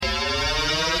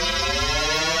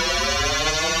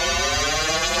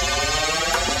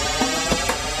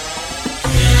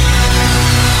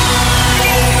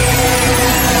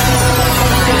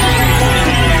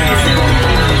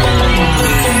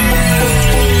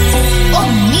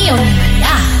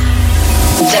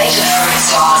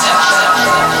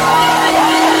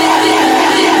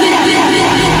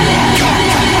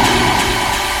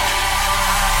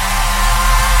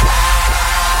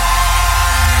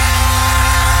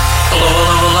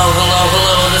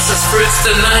Datafruits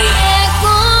tonight.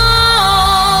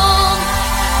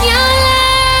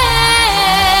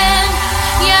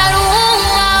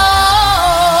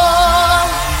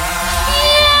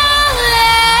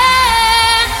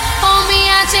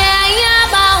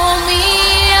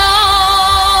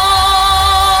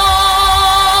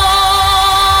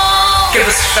 Give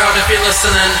us a shout if you're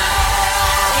listening.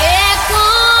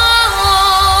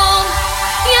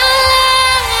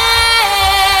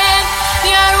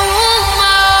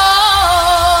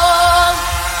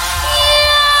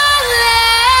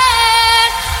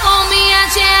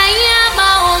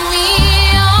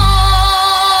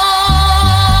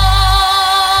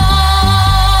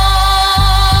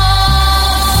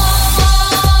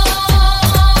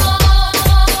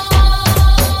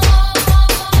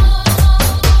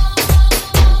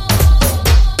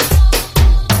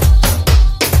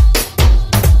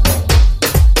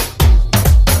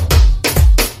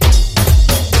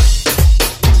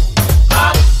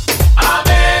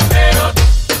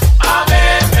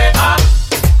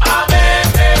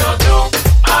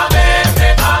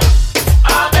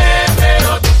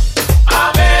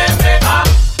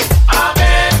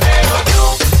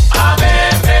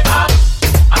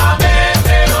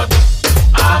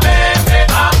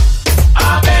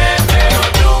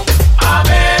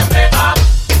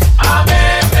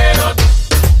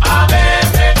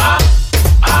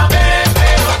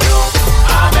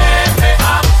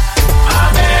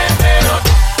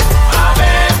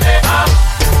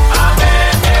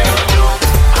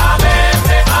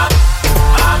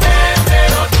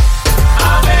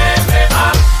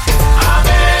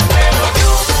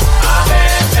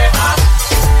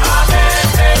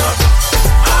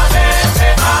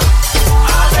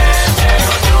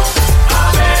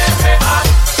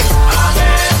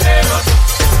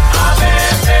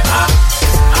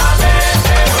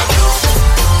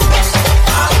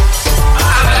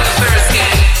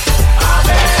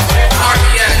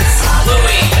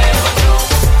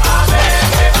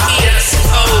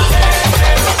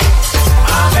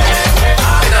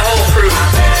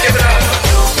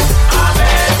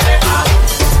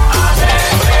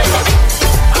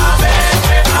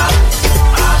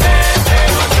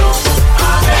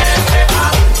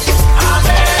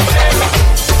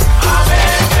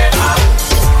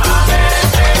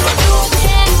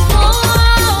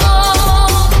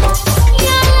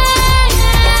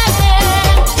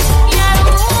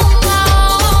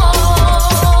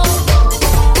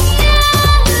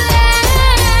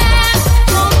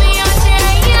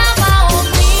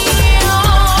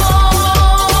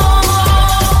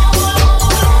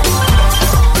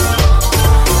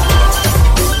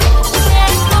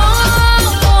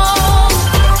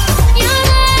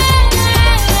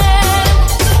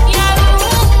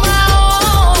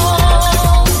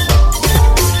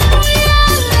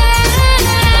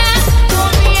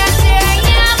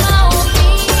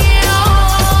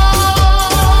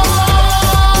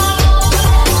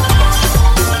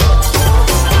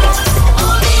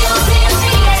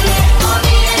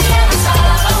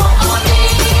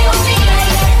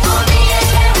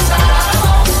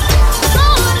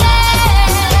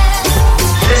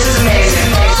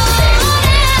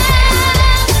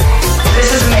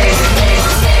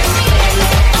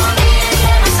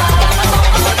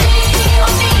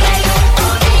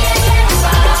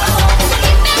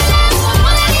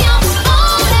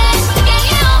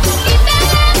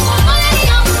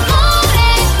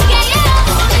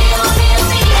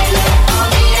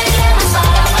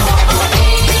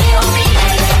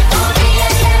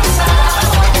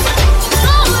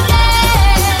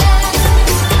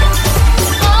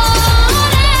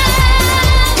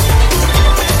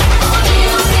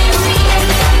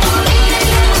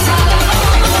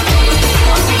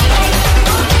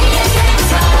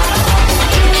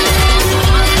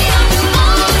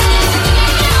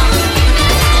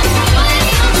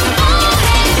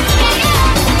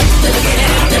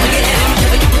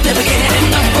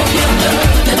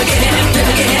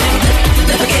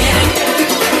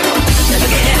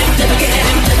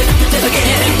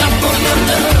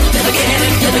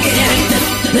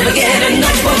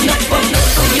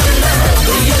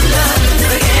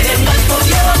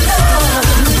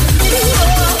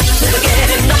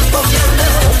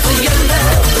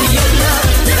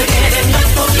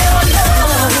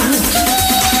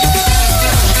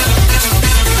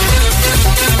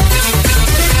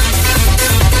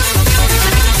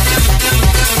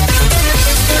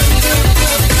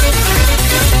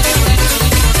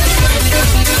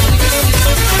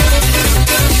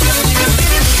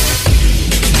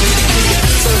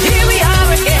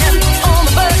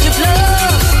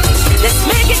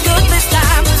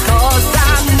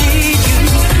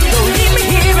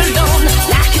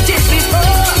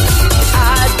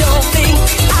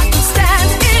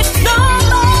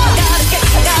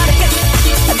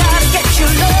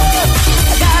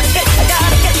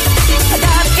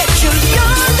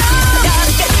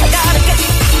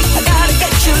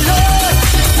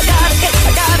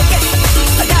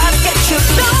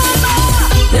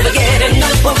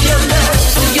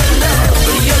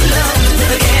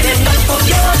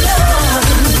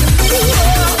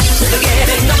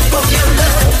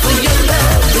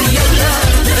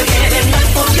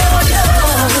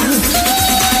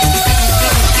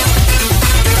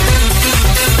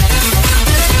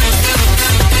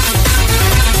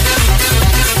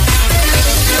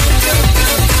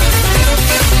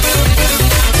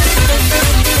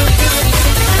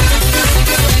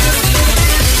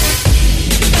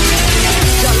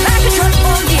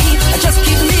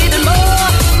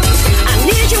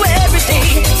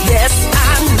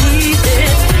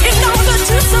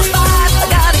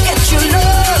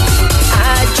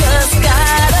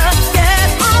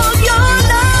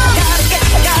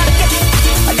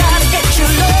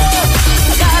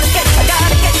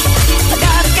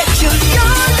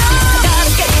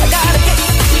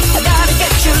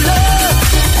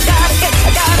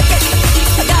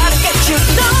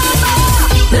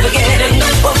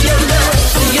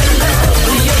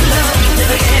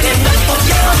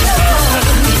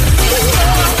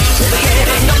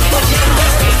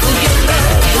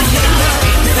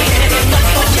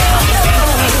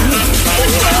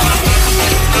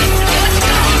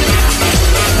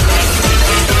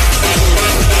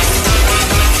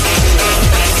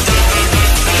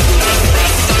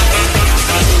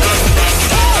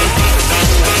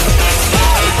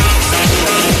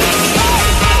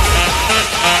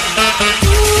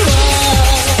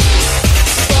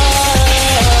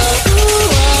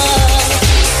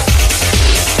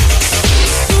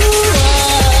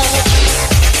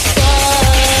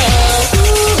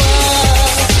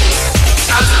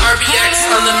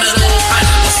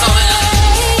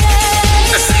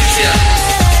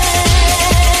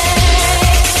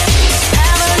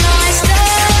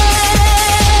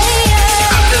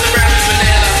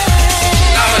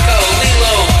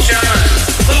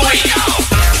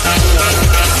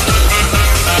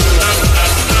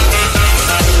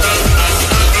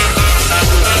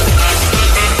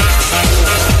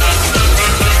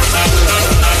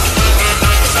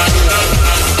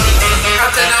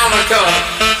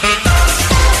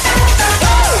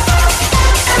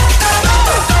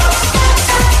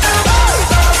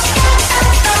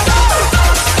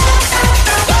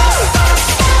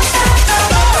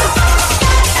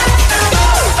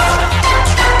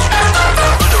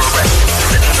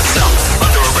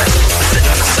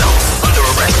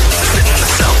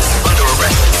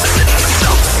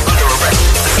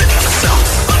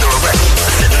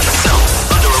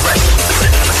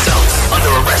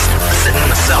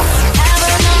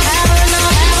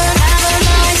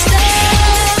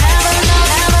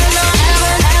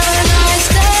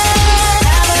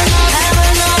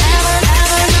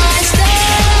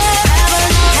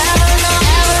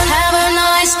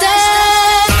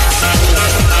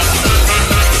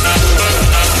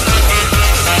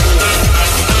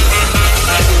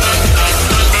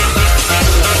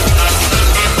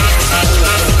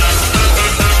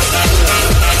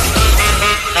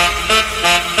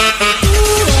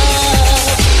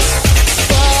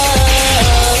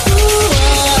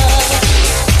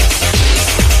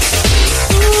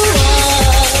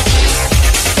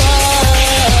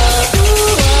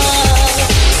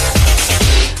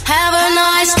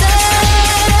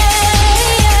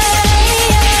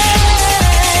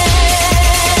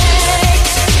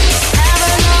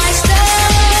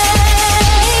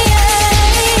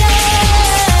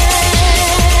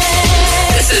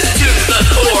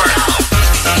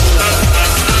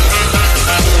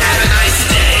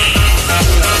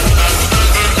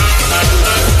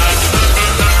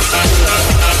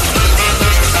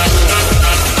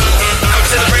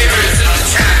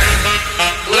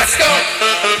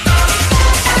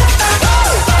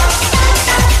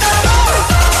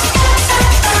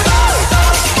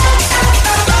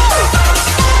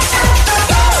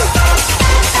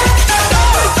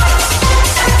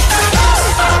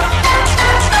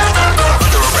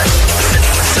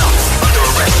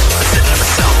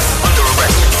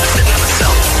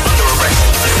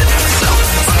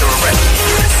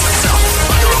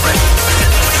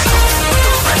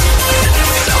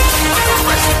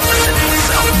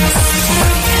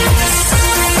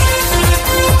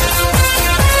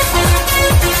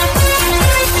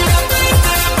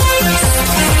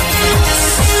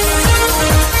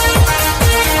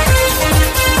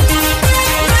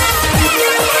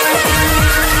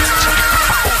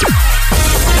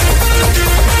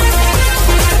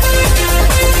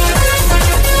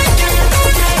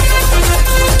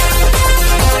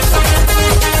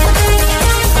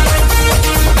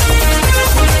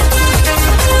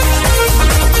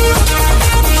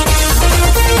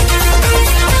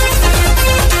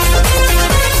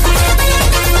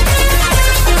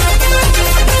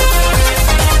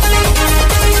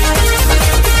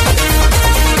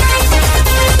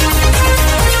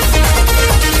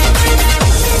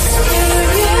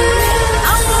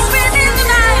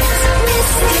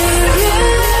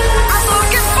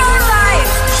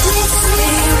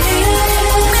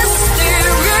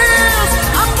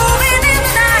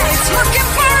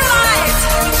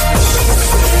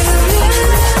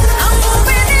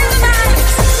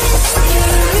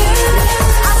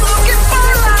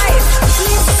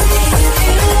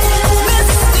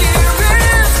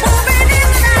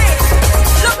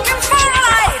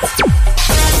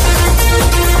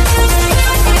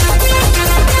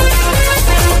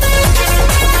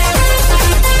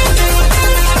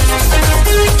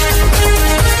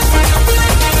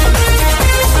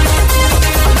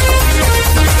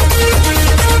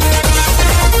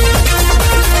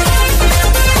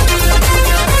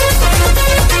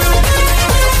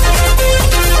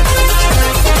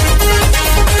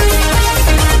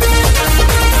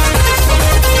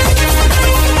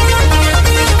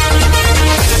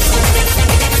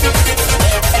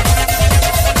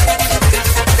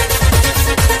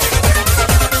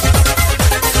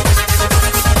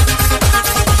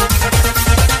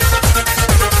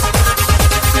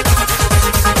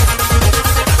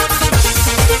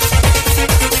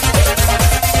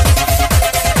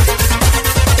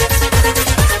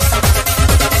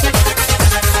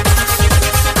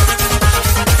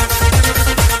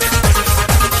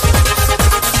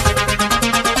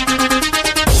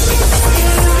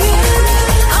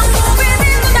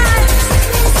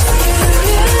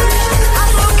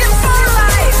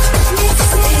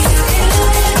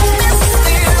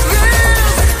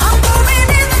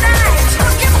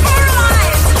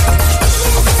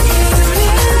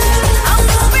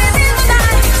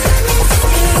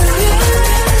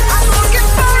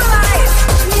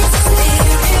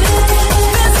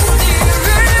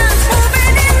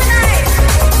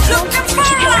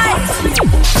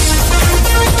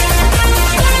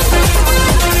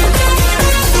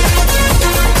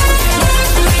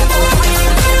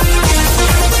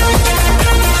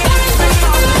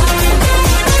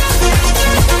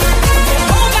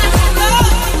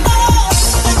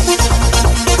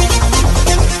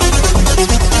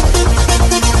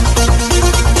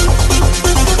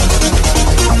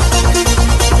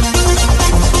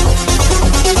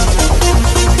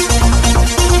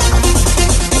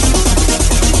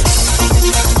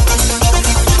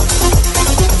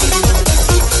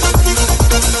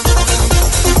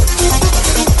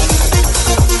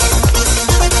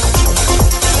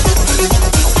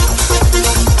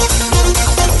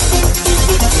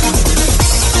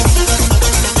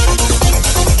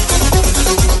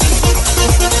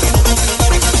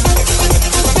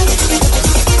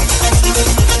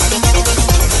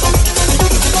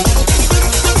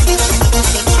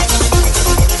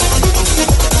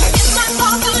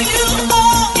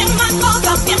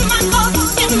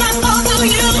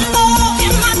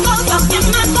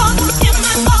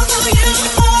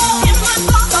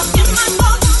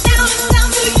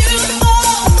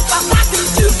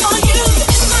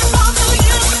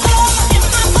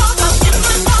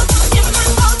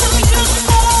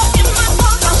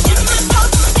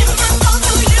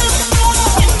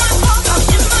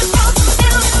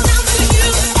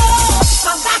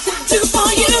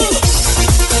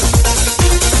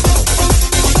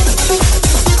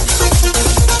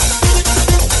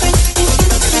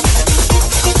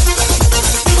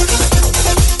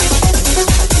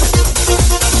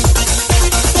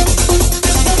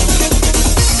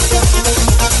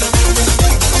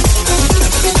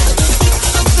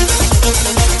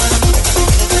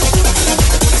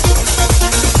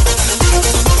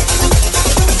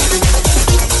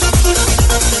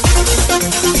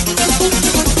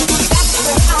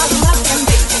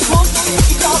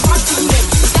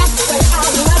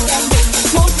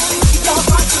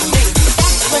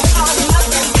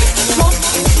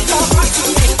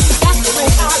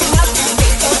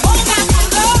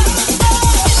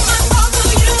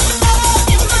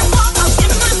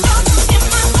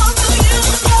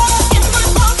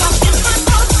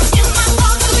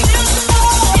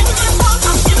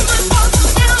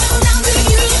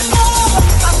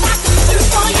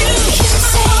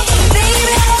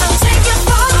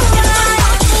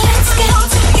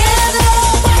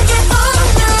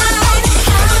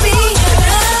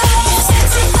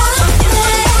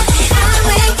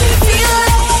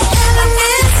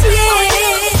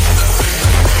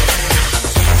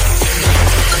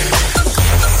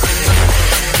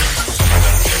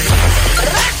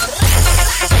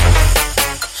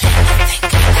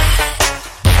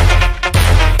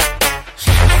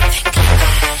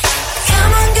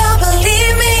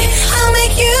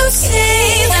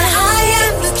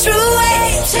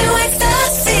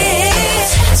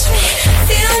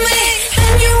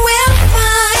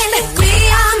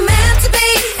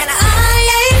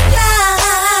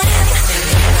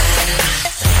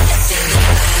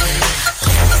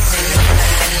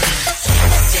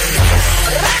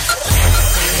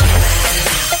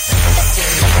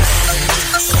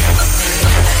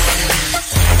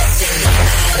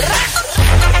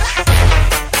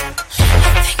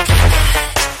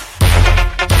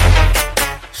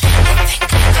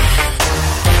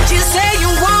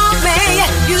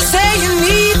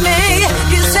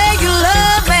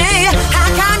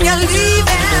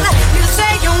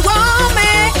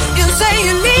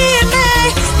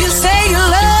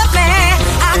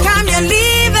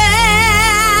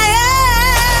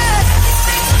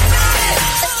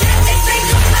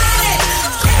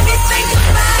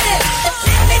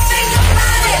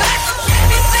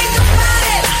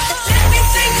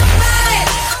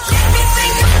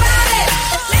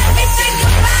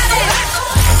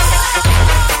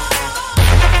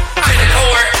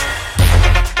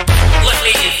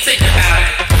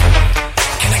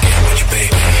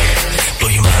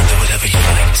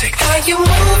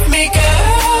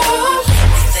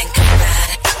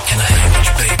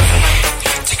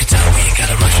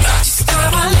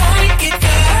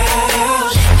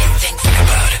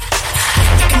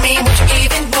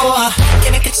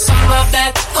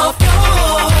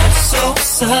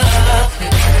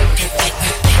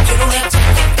 You don't have to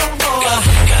think no more.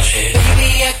 Baby,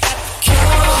 I got the cure.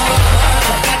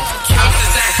 How's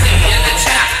this acting in the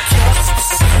chat?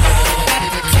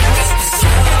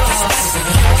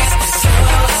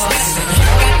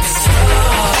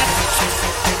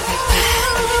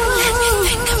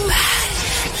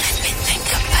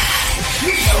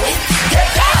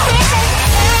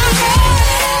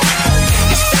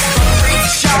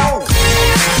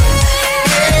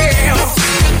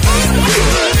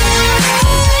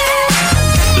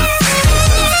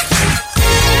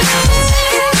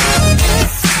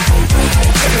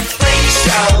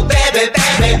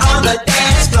 On the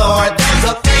dance floor, there's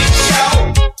a freak show.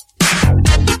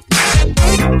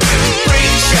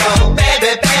 Freak show,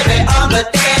 baby, on the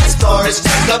dance floor, it's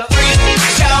just a freak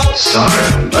show.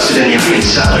 Sorry, busted in your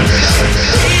inside.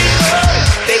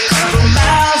 They come from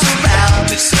miles around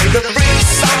to see the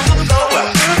freaks on the floor,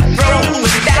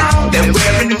 rolling down. They're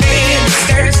wearing mini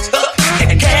skirts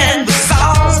and canvas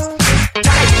songs,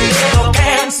 tight little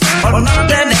pants, or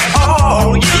nothing at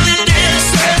all. You the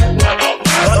dancer,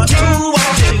 or two.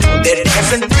 They're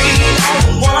dancing 3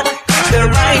 on 1, 'cause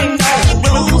there ain't no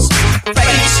rules.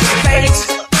 Face to face,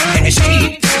 and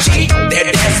cheek to cheek,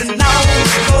 they're dancing on the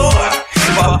floor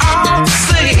for all to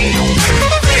see.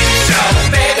 Freak show,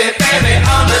 baby,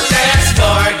 on the dance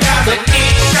floor, got the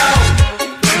key show.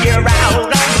 You're out on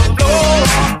the floor.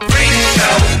 Freak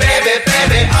show,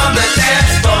 baby, on the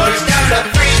dance floor, got the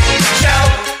freak show.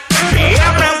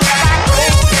 Everywhere I go,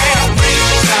 yeah, freak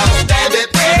show, baby,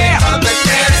 on the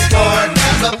dance floor,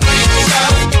 got the freak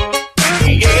show.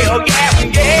 Yeah,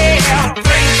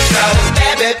 freak show,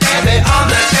 baby, on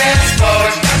the dance floor,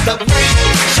 got the freak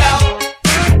show.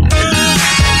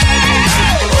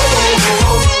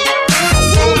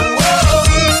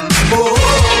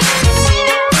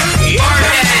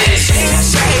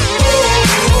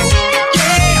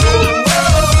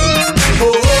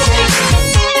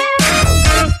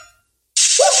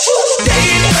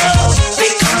 They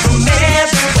come from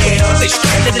everywhere. They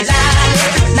stand in line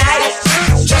every night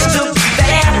just to be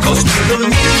there. 'Cause when the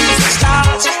music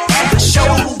starts and the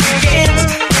show begins,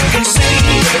 you can see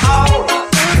it all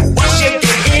once you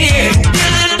get in.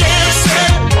 You're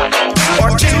dancing or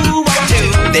 2 on 2.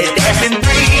 They're dancing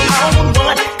 3 on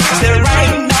 1, 'cause there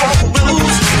ain't no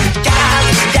rules. Guys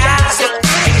with guys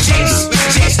and chicks with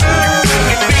chicks.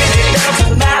 It really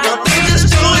doesn't matter. They just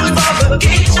do it for the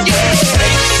kicks. Yeah.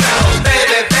 Freak show,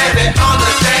 baby, on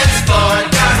the dance floor,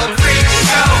 got the freak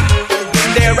show. When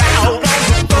they're out on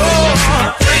the floor,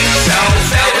 freak show,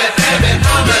 baby,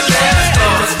 on the dance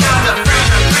floor, got the freak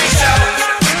show.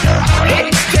 Hey,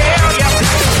 tell ya,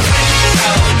 freak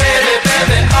show,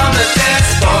 baby, on the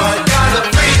dance floor, got the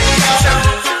freak show.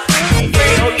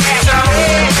 Freak show,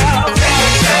 freak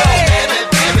show,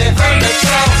 baby, on the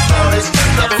dance floor, it's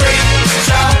just a freak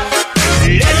show.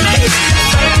 Let's make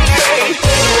it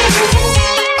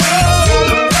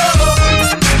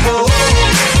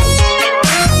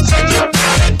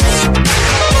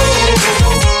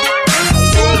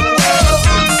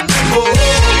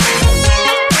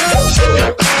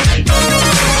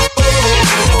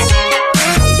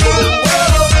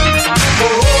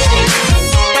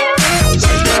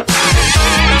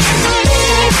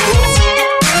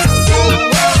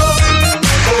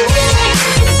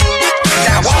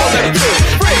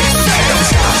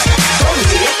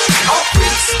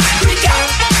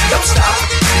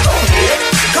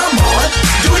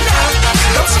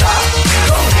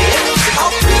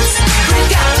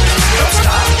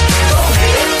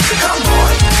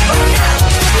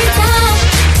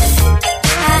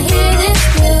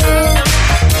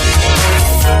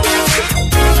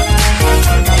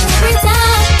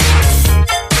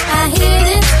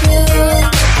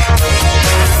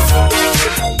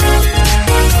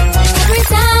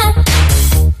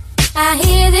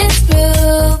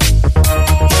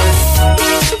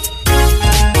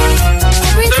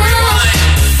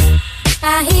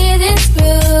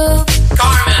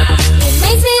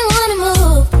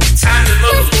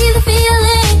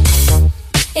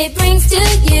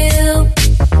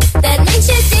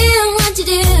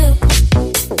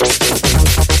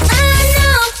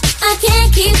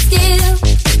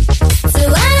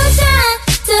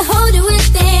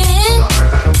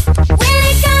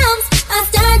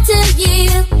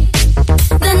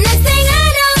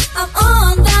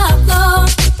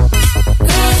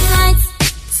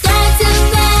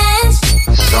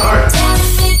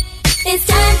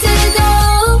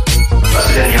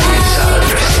Busted in your inside.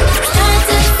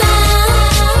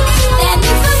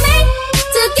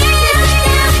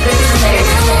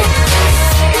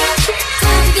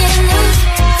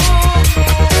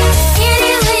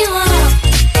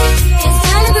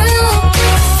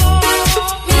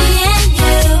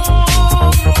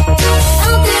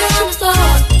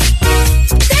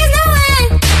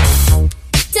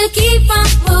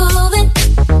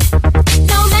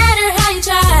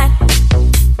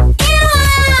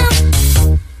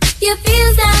 You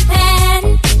feel some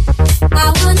pain.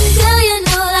 I wouldn't tell you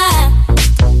no lie.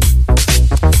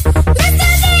 Mr.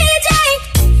 DJ,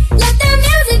 let the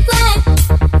music play.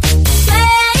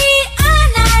 Play all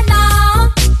night long.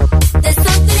 There's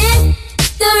something in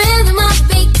the rhythm of the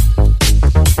beat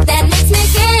that makes me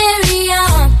carry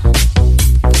on.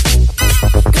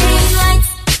 Green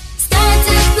lights start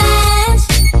to flash,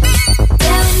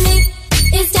 tell me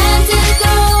it's time to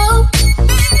go.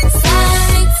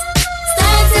 Sirens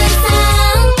start to sound.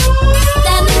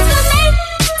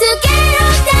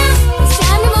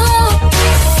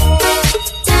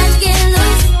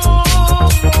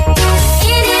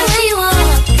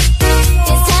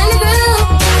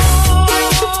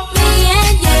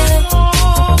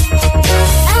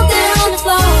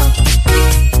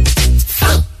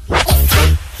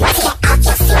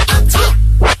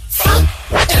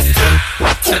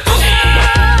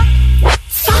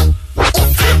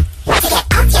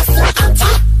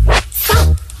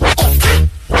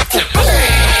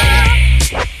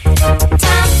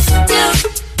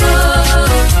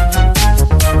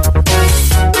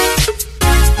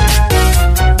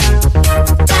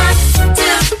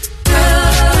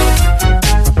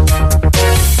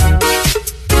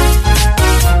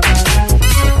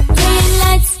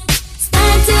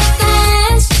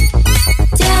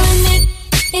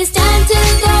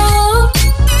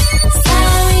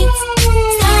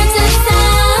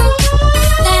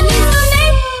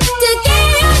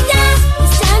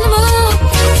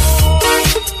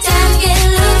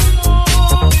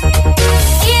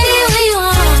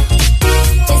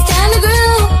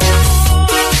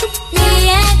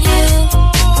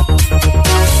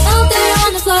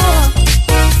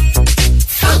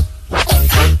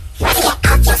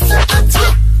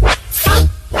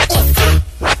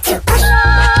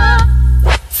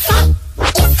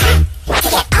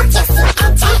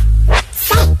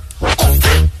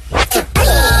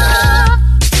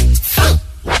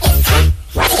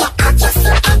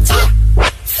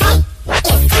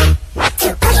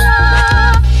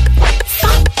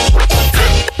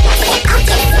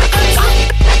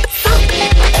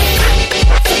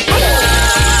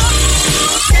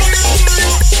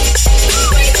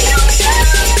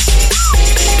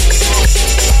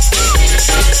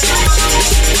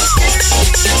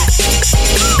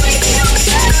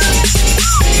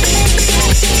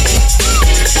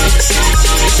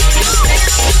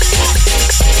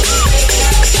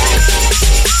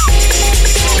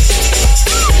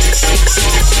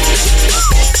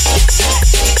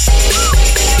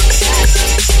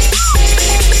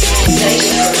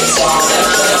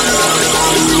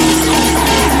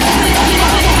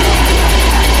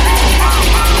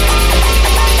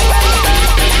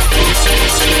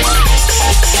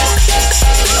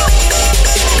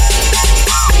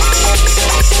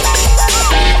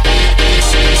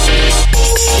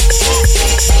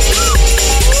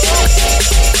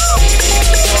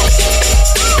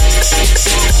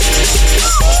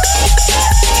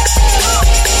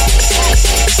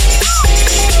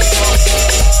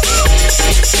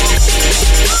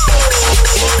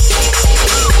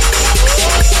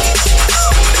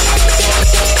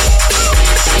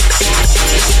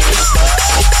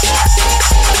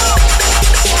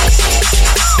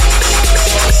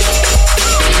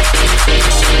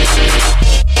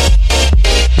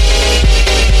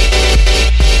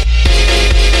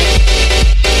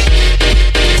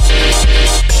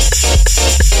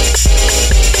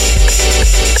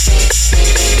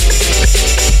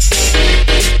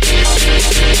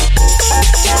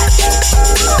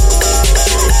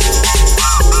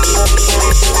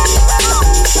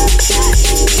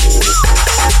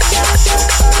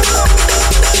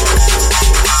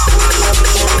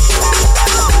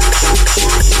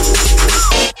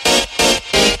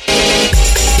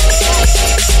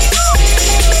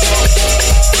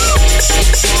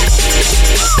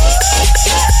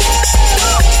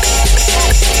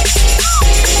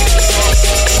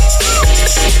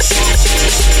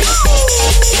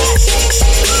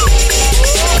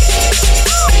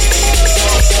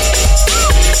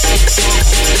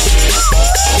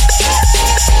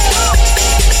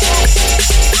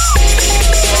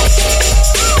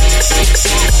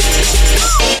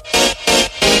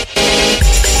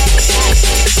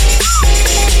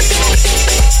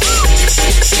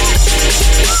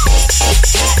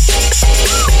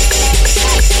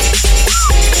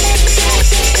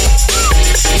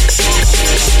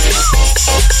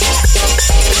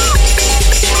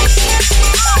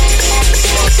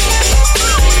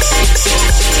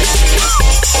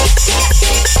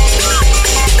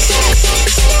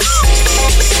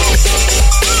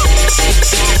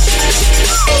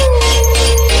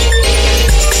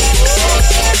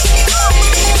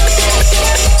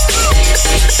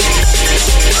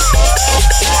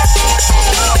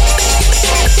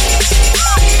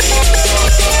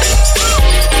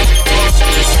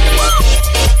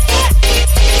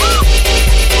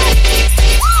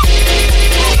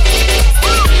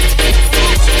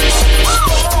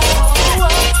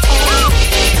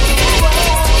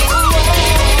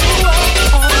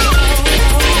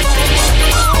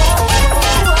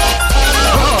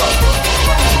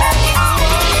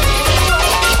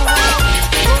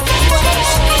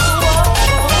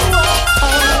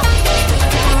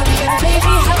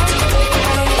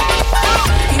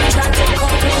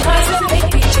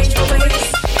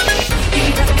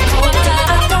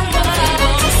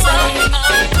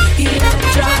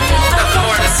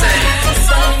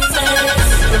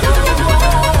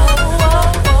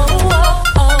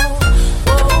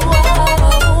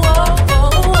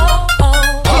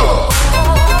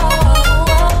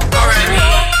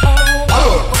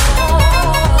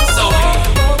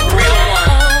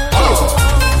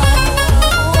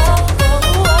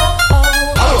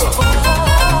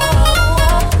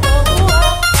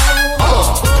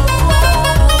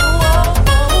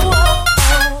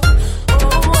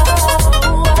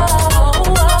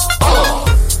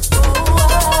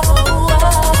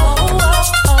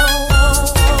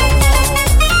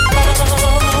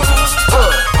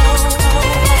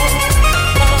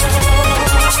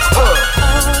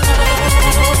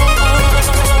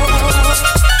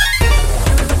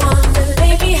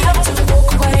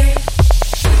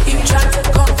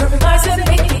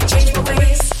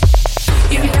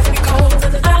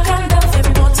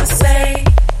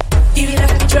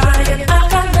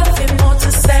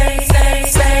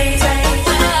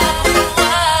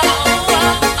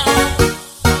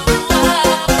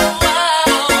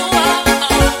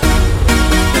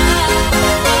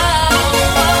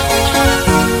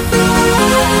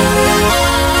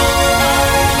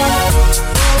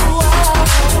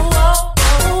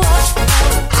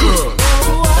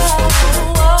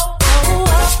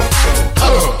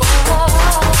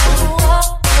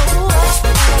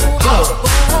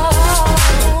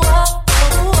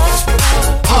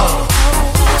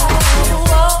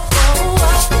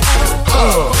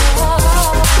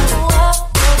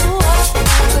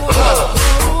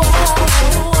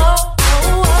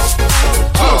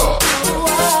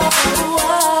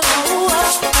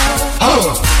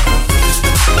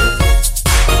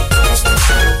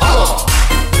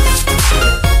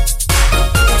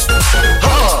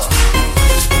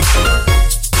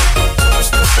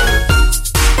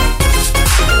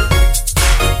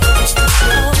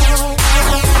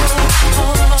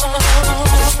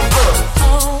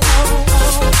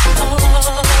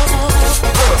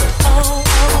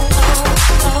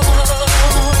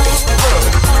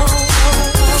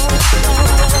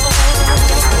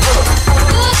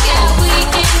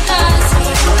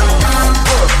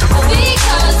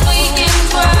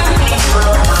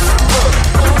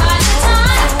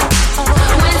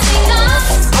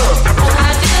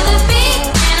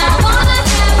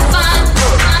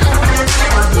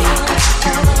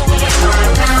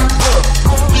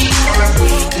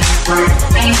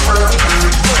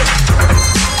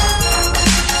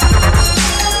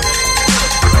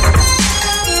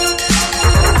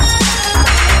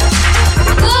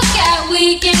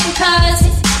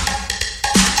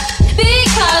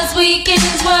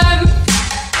 weekends were.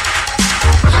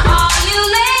 All you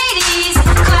ladies,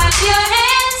 clap your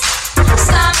hands,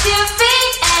 stomp your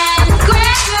feet, and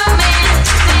grab your man.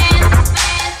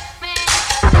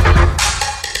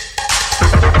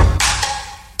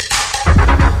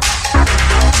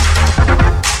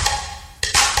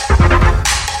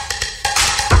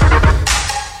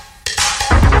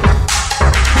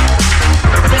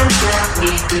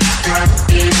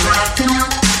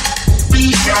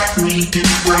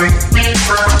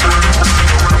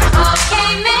 Okay,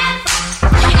 man,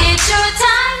 it's your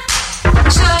time.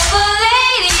 Show the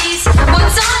ladies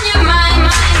what's on your mind.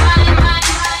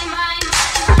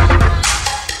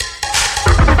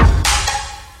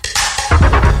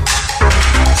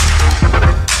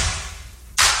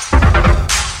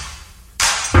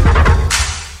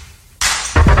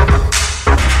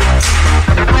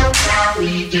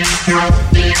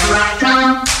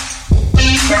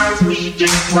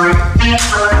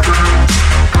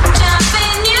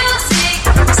 Jumping music,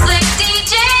 slick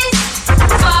DJs,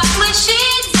 fog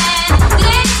machines, and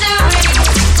laser rays.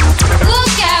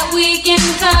 Look at weekend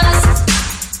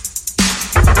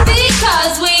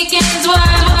because weekends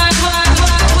were.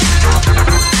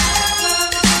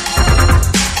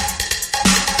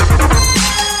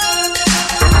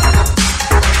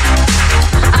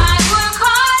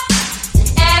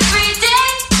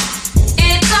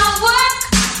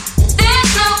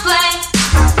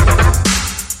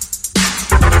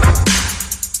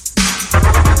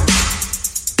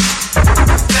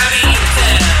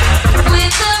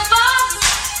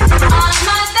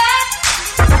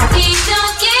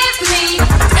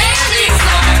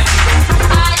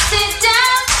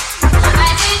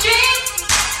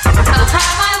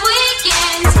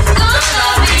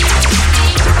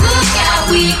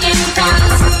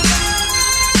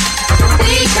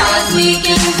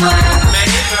 Weekends were.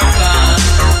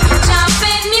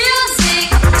 Jumping music,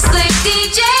 slick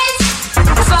DJs,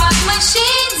 fog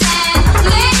machines, and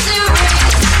laser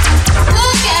rays.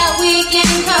 Look at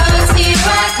weekend cause here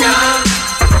I come.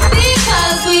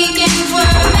 Because weekends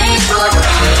were made for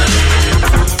fun.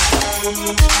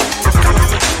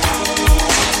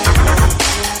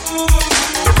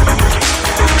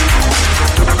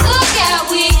 Look at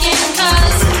weekend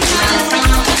cause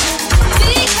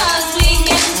because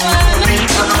weekends were.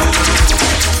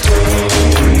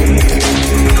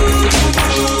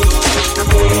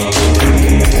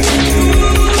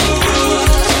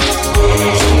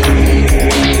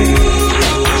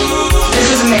 This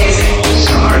is amazing.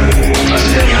 Sorry, must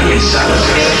have been inside of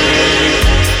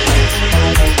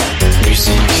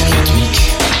Musique rythmique,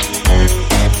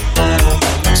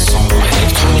 son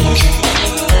électronique,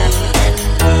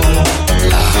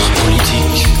 l'art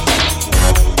politique,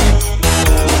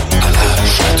 à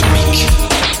l'âge atomique.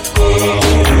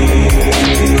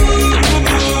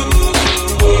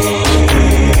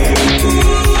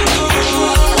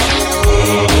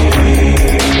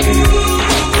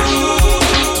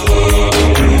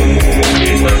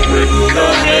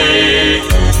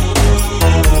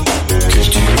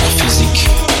 Culture physique,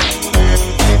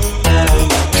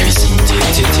 cuisine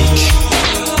diététique,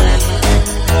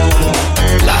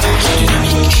 l'art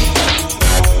dynamique,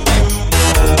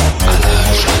 à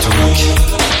l'âge atomique.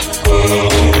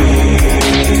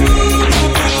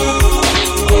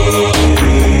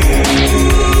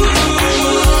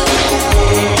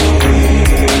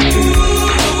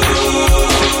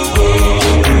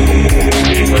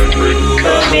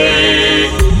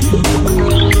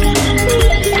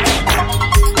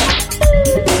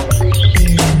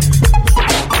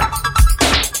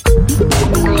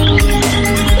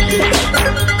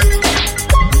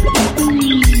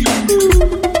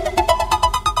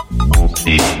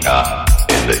 Musica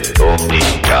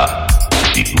elettronica,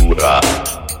 figura,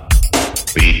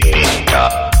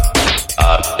 ritmica,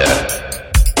 arte,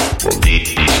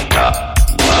 politica,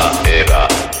 la era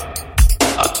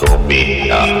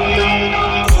atomica.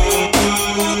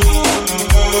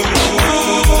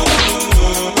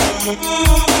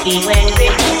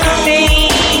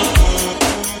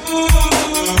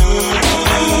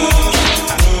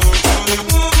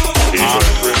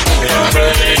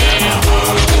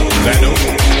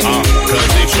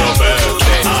 Cause it's your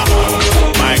birthday.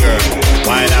 My girl,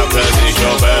 wind out cause it's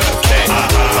your birthday.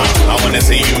 I wanna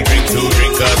see you drink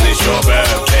cause it's your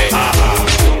birthday.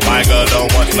 My girl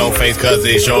don't want no face cause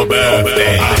it's your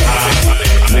birthday.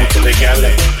 Move to the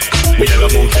gallon. We gotta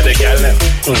move to the gallon.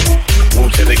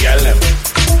 Move to the gallon.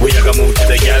 We gotta move to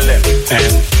the gallon.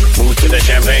 And move to the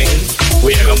champagne.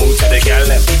 We gotta move to the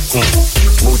gallon.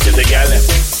 Move to the gallon.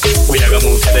 We gotta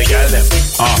move to the gallon.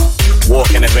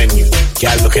 Walk in the venue.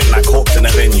 Gal looking like hawks in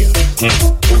a venue.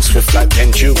 Boots swift like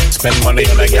 10 tube. Spend money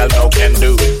on a gal, no can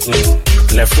do.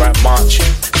 Left, right, march.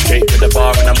 Straight to the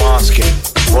bar in a masking.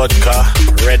 Vodka,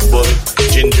 Red Bull,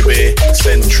 ginger beer,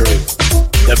 Central.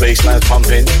 The bassline's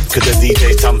pumping, cause the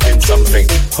DJ's thumping something.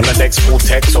 On the next full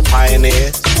text or pioneer,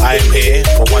 I am here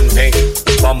for one thing.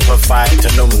 Bumper fight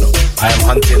to num-num. I am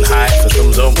hunting high for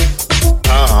zum-zum.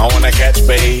 I wanna catch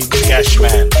babe, cash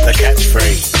man, the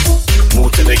catchphrase.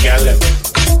 Move to the gallon,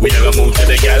 we gotta move to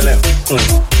the gallon.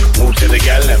 Move to the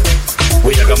gallon,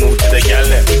 we gotta move to the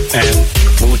gallon. And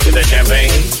move to the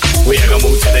champagne, we gotta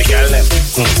move to the gallon.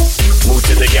 Move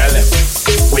to the gallon,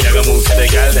 we gotta move to the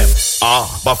gallon.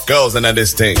 Buff girls into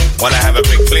this thing, wanna have a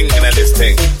big fling into this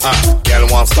thing. Gal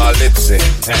want start lip sync.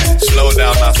 Slow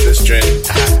down, off the string.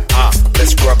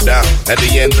 Let's scrub down at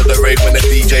the end of the rave when the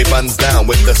DJ buns down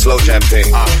with the slow jam thing.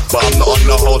 But I'm not on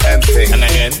the hold hand thing.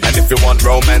 And if you want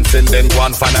romancing, then go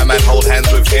and find a man, hold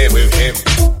hands with him.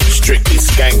 Strictly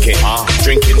skanking,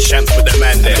 drinking champs with the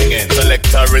man then.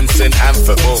 Selector rinsing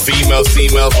anthem.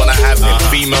 Females wanna have him.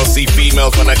 Females see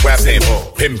females wanna grab him.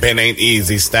 Pimping ain't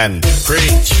easy, stand.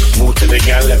 Preach. Move to the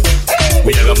gallon.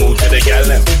 We gotta move to the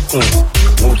gallon.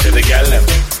 Move to the gallon.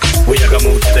 We gotta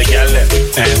move to the gallon.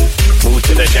 And move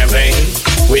to the champagne.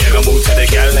 We gotta move to the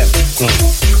gallon.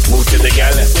 Move to the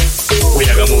gallon. We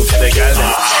gotta move to the gallon.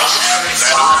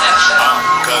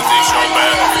 Cause it's your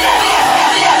birthday.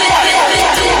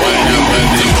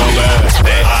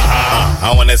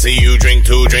 I wanna see you drink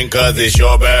to drink cause it's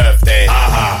your birthday.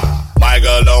 My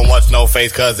girl don't watch no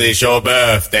face cause it's your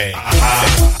birthday.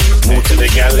 Move to the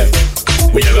gallon.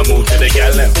 We gotta move to the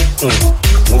gallon.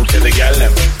 Move to the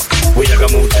gallon. We gotta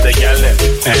move to the gallon.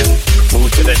 And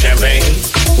move to the champagne.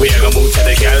 We gotta move to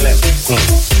the gallon.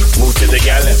 Move to the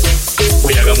gallon.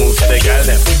 We gotta move to the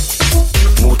gallon.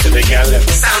 Move to the gallon.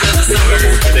 We gotta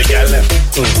move to the gallon.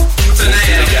 Move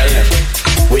to the gallon.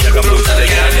 We gotta move to the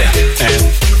gallon. And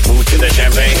move to the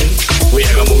champagne. We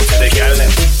gotta move to the gallon.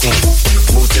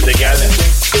 Move to the gallon.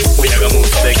 We gotta move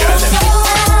to the gallon.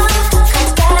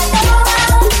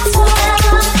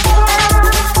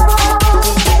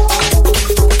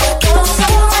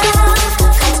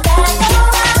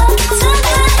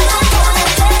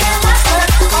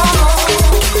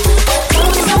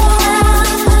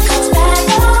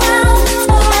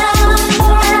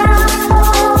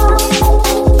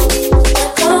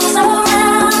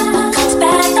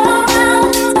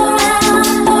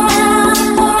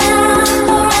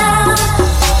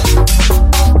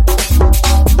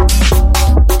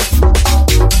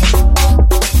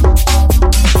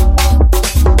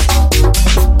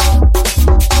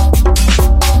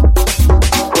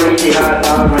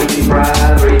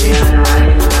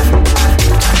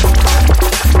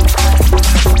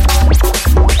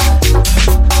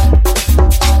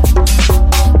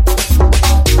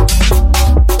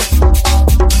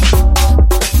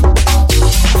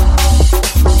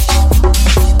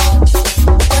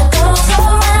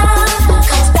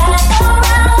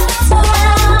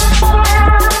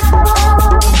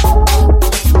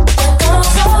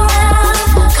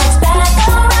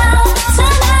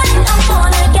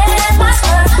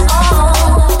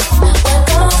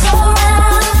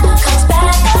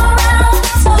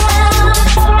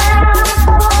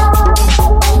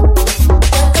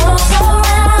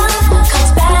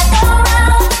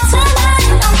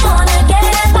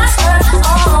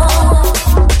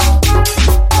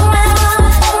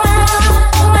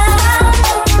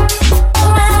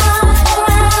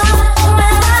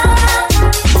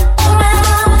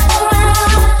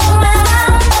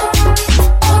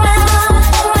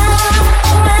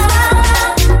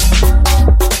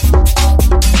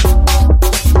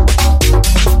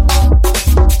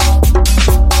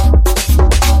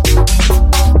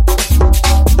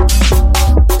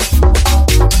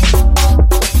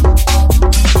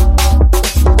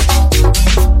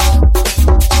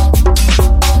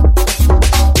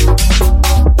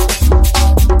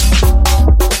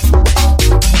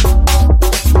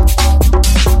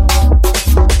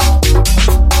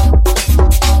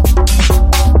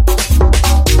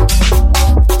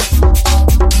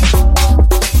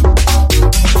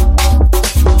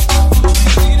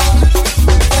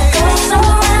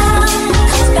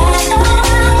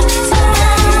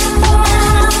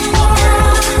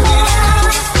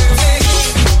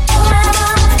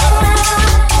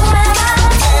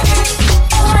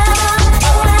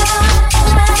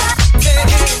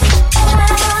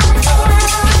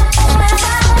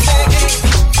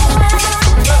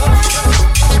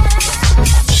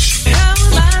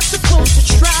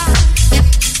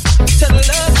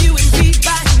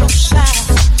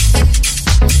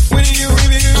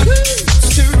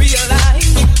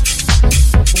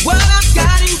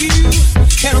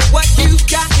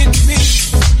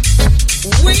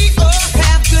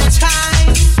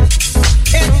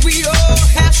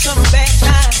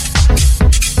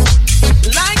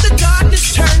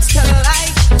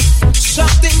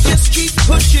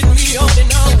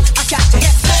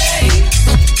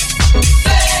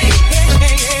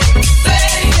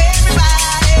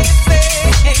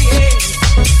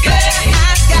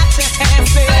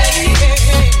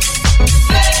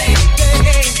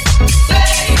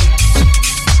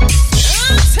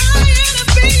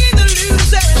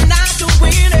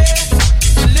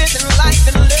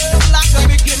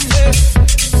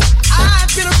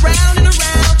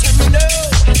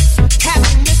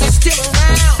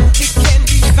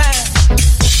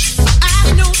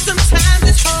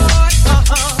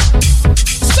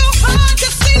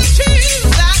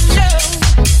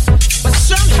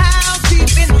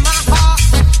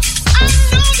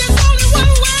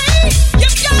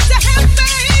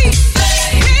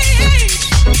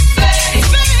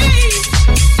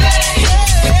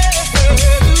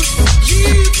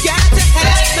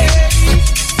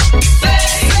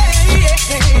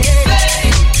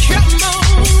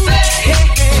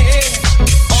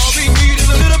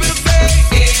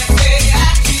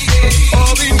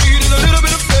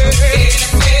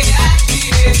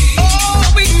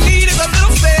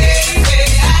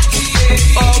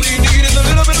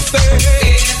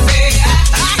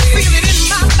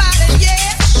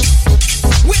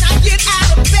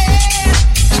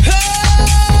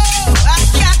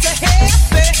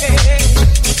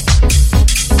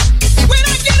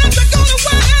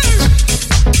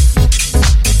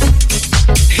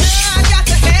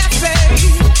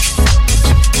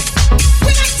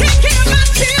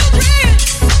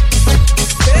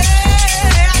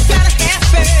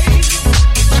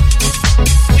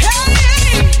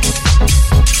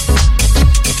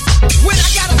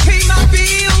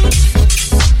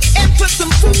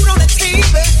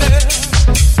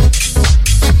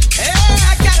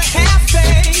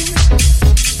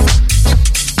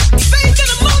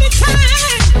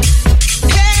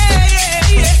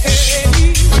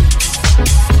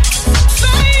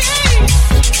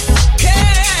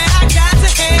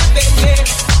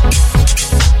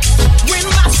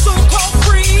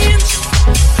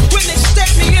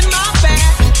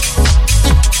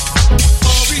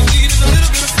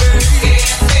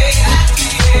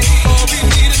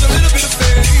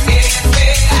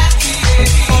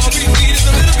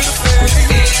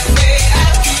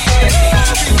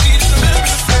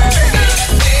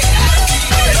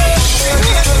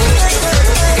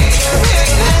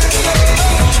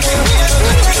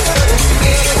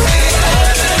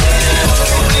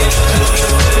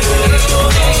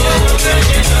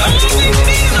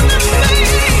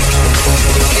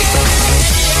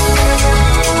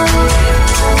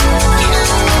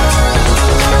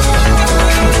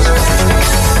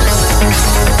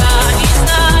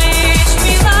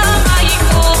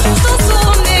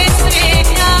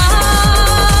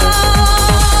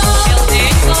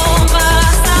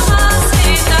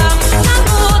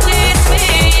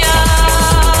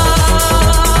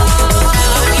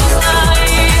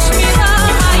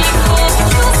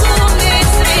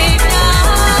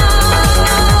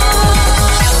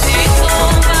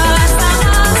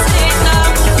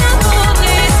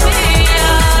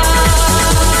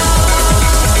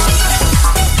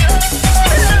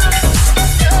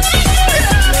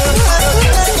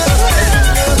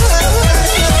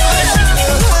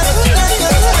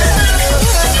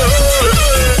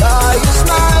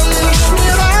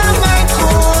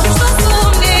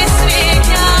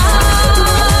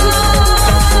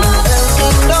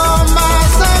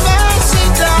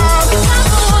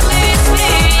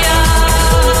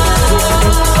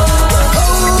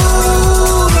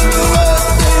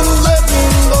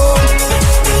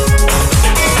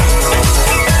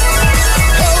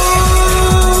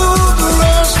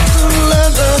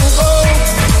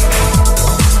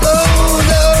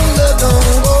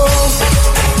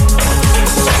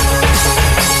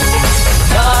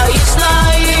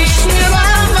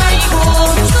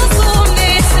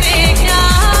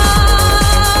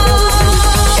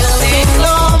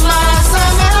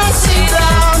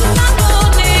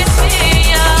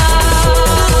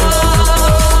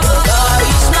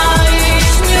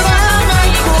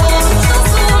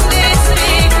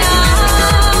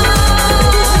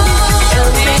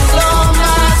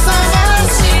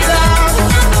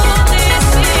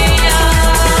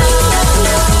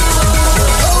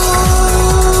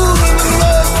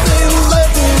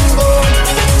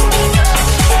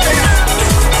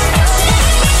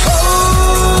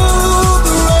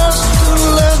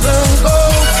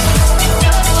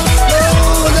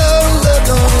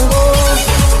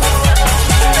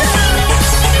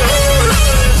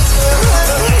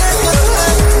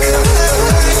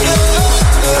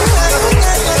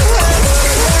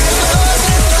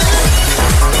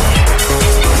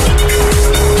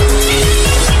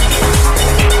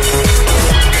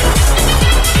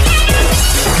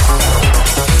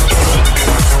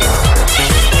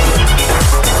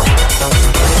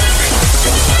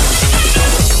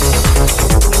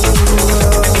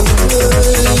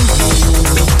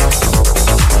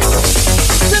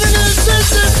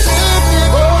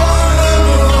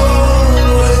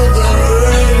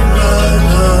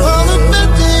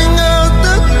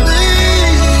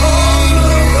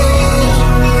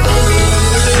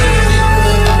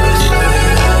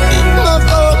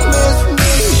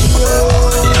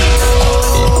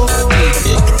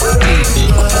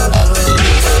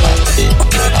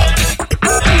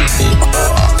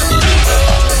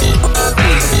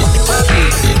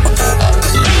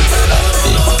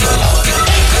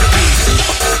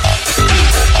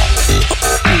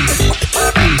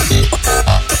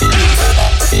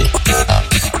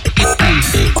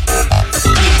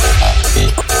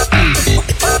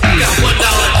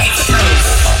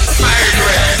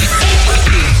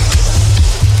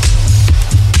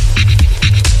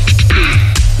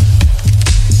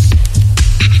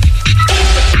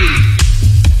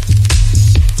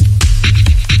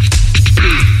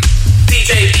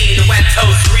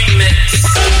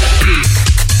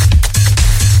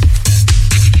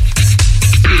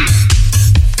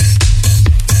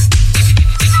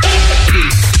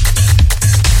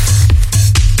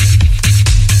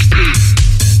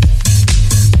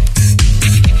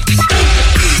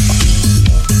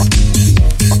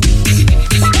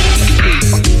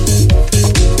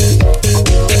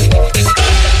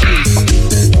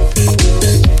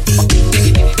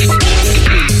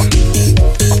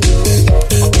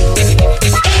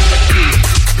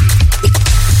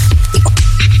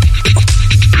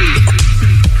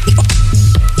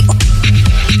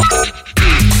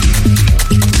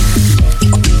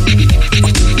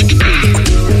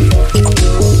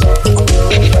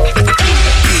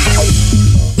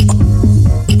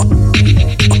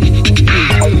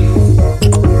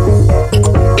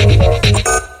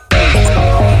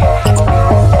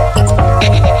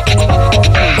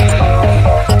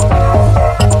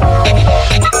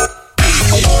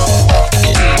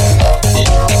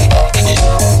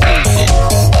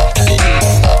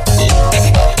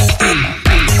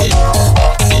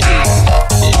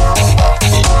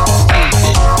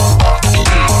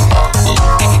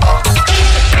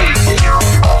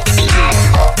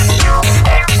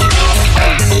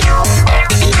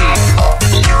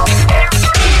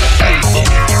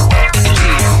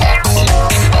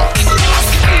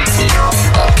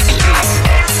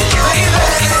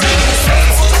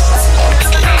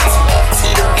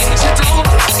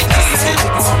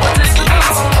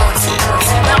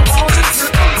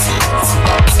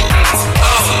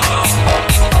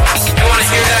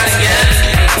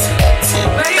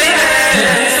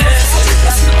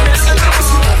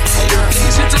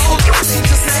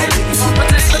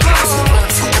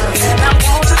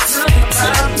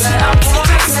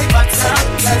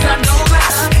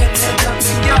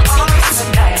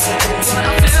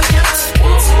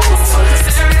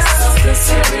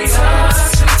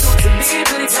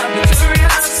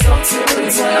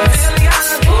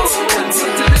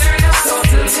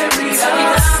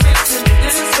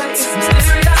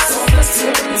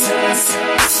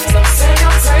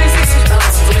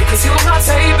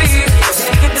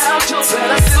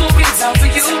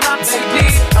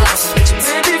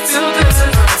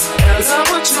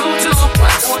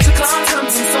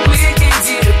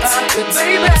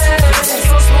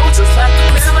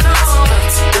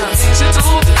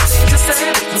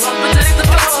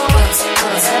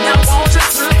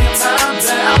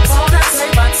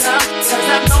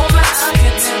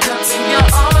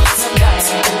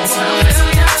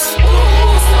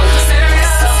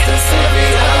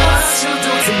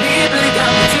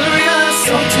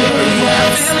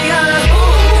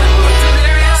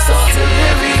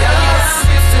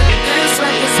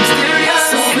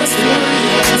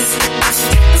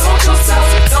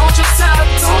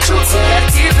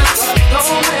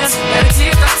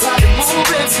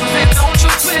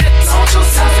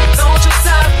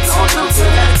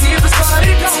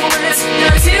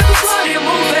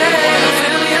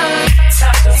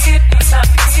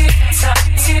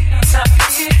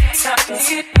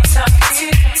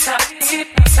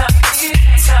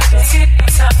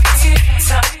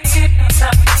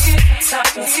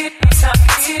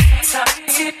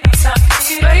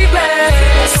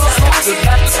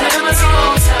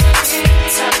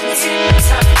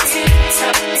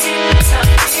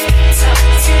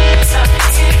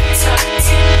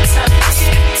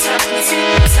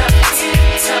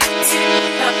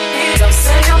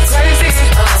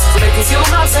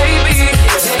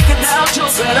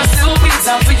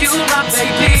 you, my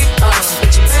baby.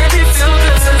 You made me feel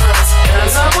good. And I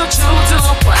love what you do.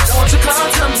 Why don't you come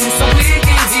to me so we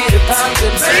can get it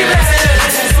poppin', baby?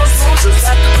 So smooth, just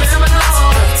like a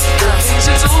criminal. The things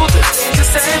you do, the things you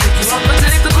say, make you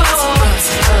unpredictable.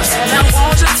 And I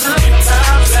want you to be mine.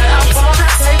 I wanna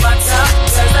take my time,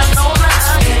 'cause I know that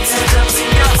I can take up in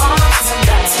your arms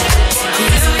tonight.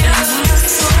 Feel ya?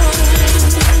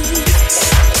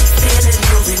 Feel it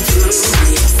moving through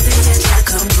me. Feel it like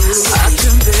a movie. I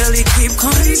can barely keep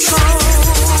control.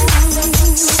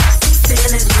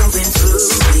 Feel it moving through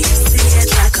me. See it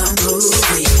like a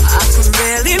movie. I can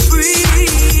barely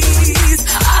breathe.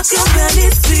 I can barely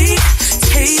see.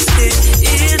 Taste it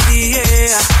in the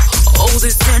air. Oh,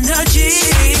 this energy.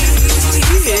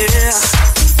 Yeah.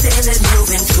 Feel it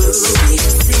moving through me.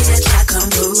 See it like a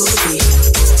movie.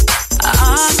 I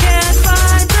can't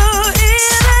fight the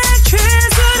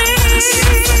electricity.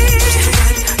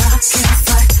 I can't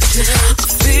fight it. I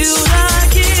feel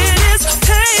like it is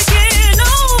taking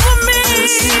over me.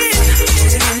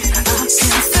 I can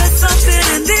feel something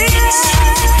in the air.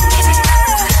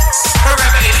 I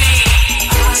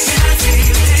can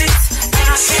feel it.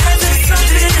 I can feel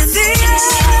something in the air.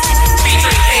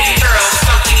 Featuring 80 girls,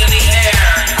 something in the air.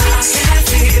 I can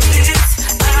feel it.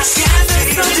 I can feel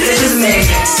something in the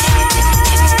air.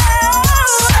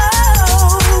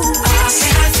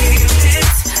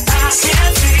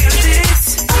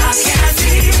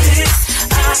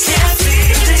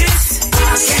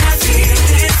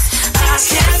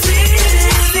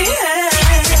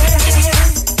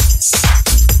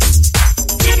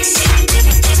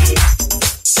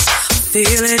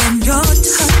 Feel it in your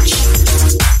touch.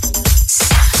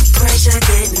 Pressure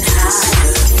getting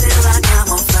higher. Feel like I'm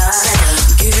on fire.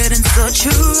 Getting such a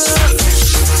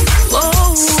rush. Whoa,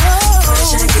 whoa.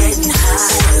 Pressure getting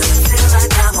higher. Feel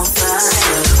like I'm on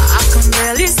fire. I can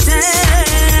barely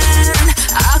stand.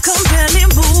 I can barely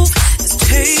move. It's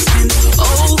taking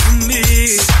over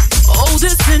me. Oh,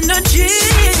 this energy.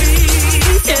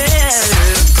 Yeah.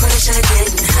 Pressure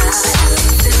getting higher.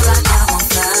 Feel like I'm on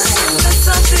fire. There's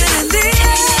something in the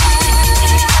air.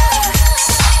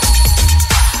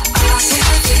 I can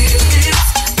feel it.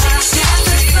 I can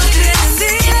feel something in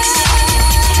the air.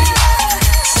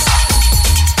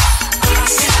 I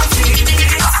can feel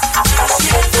it. I can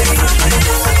feel something in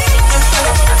the air.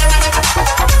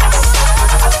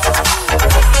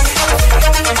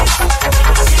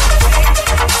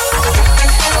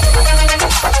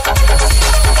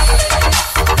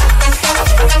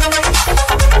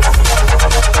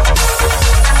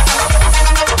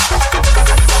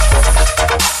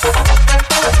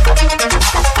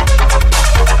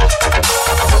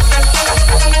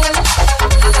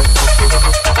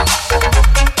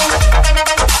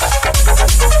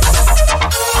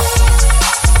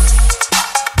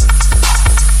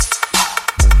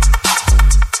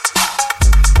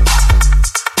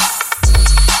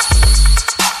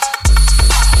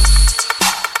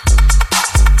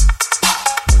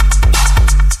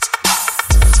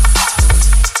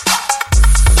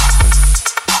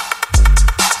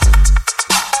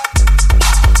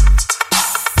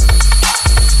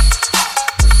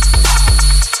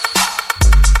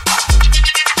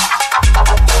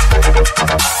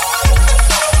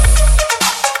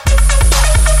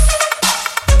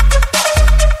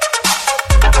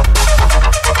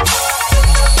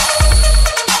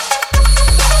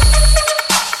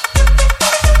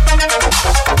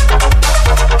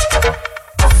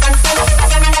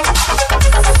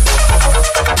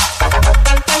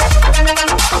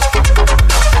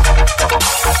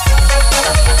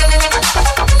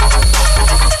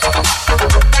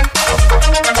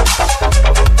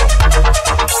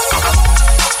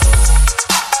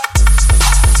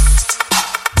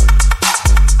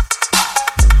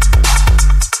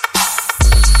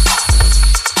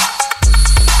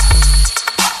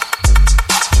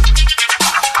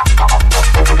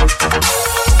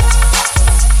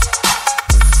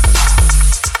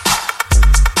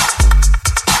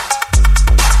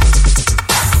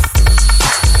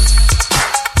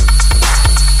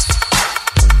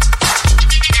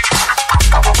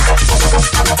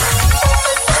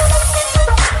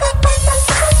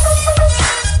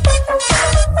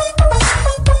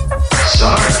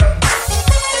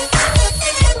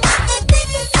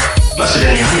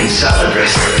 salad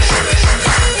dressing.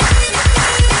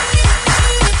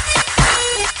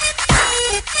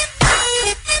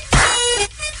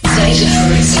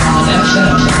 Datafruits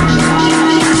FM.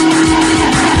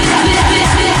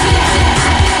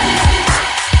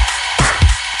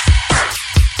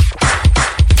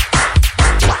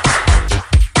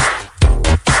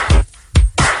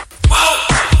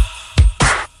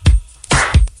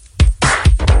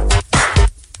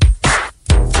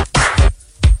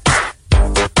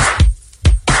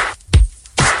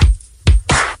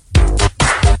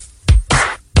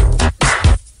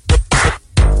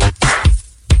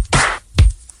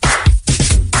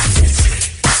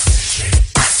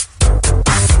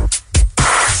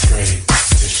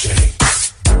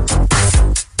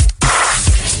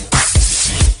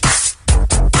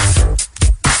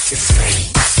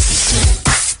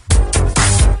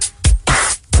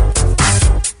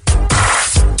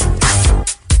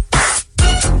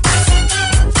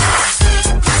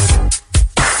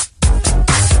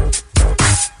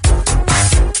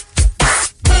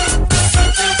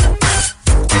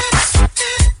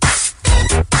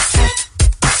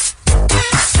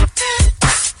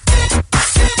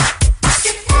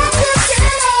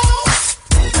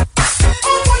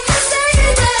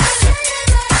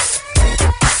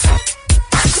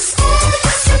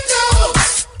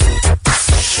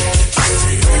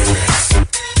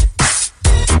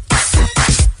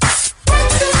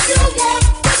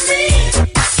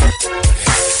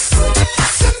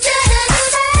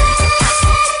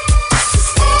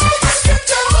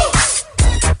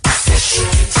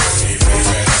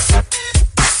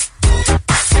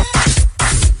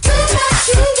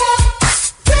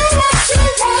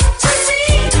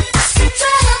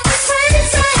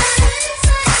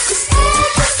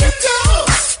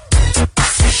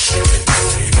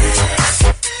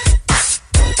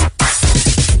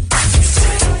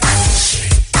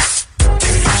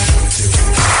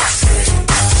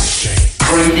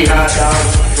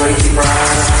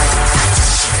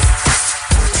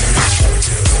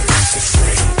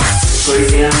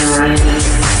 Freaky on the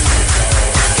rain.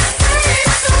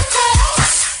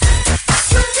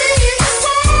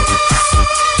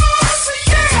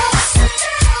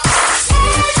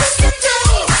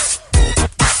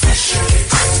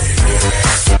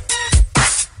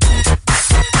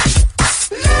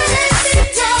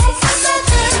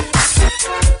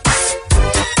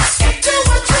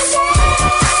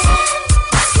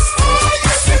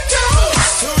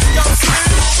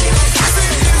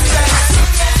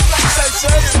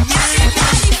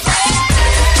 Say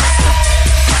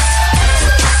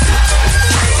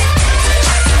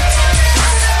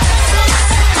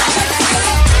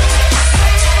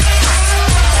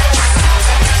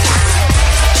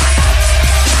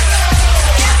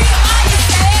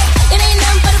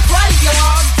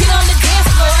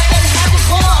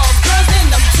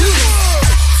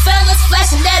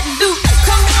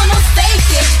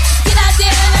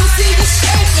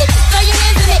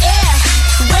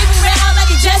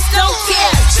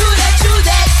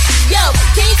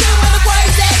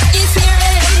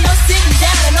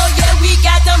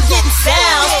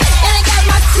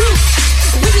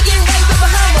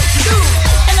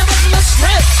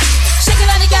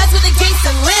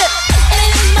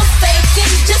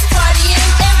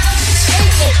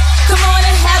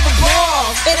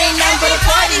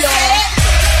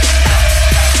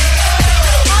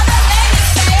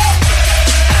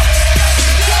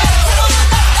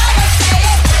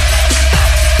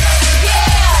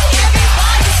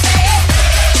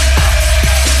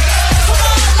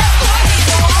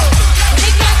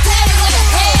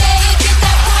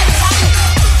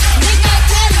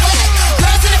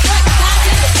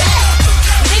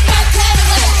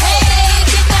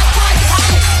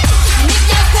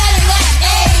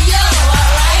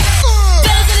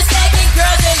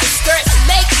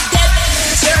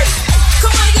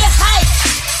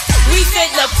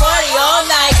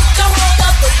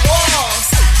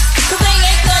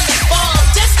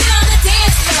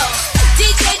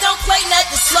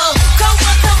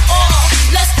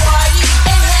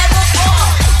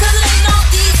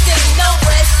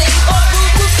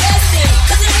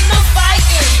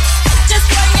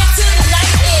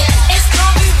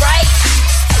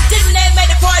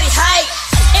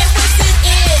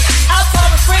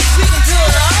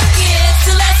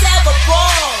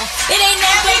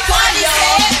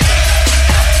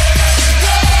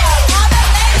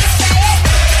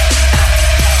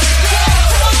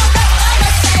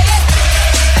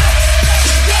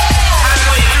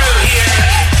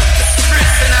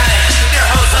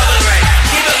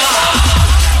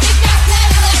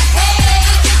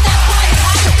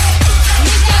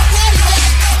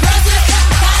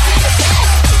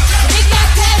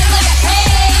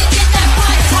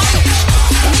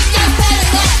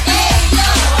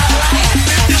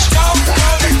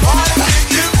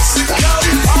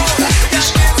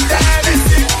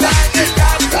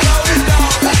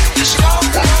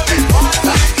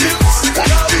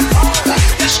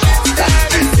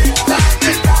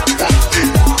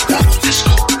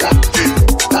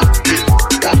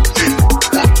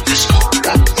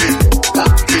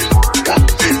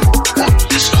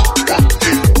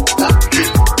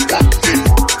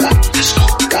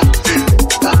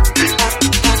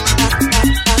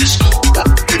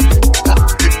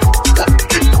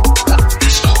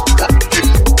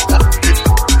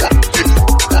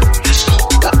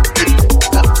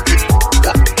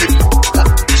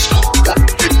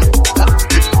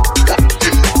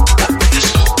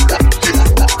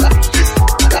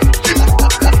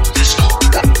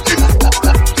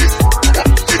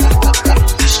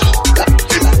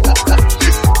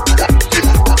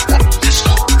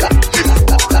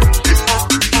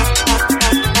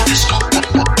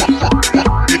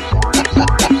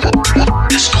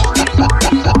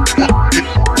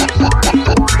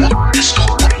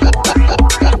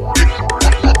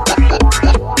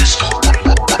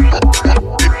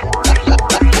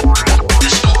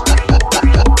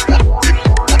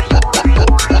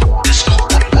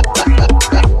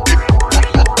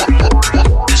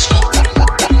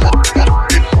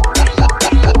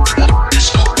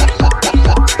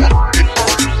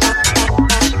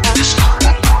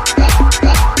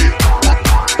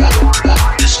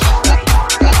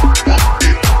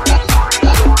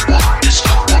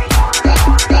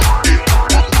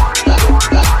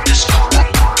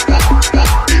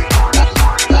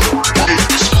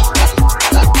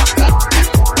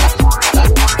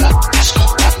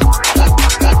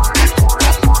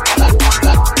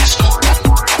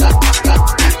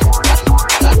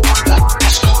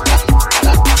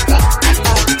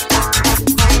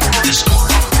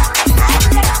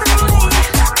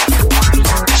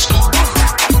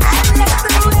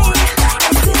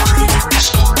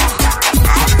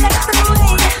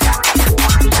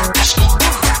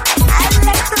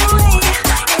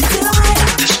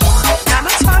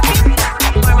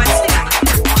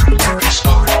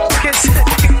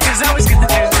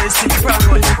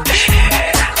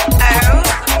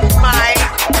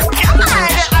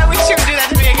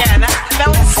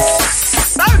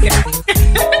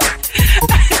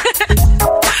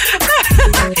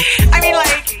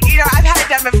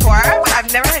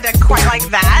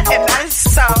that, and that is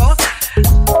so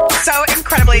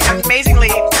incredibly,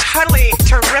 amazingly, totally,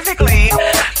 terrifically,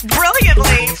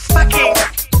 brilliantly, fucking.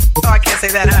 Oh, I can't say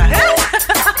that, huh?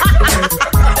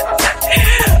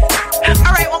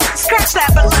 All right, well, scratch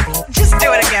that, but look, just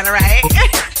do it again, all right?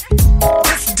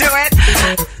 Just do it,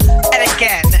 and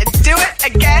again. Do it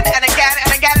again, and again,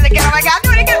 and again, and again. Oh my God,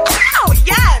 do it again. Oh,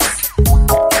 yes!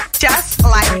 Just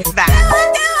like that.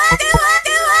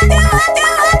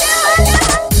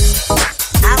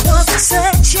 I wasn't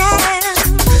searching.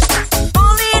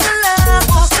 Only the love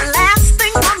was the last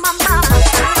thing on my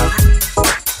mind.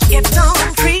 Kept on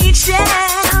preaching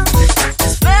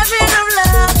this version of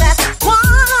love that's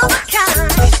one of a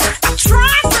kind. I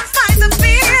tried to find the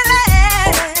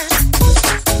feeling.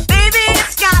 Baby,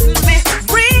 it's got me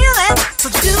reeling. So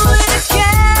do it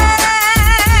again.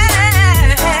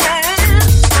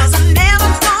 'Cause I'm never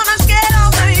gonna get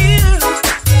over you.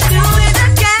 Do it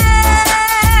again.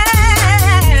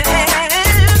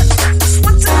 Just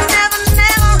once and never,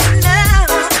 never enough.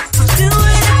 So do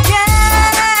it again.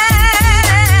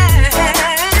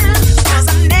 'Cause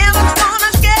I'm never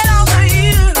gonna get over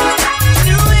you.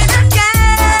 Do it again.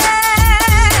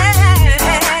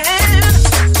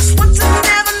 Just once and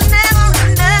never, never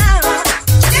enough.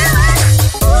 Do it.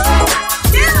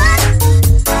 Do it.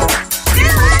 Do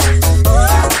it. Do it.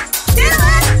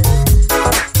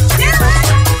 Do it.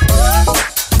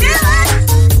 Do it.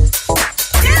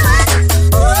 Do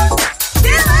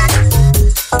it.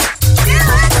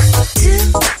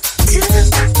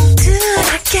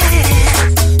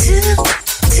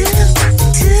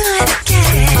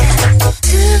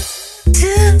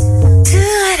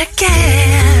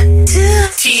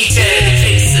 T-Ted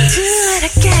cases. Do it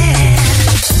again.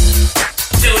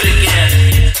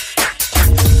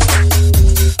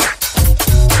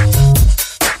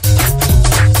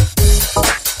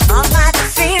 All my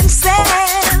defenses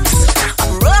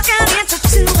are broken into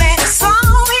two, and it's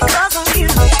all because of you.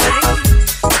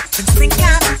 Been thinking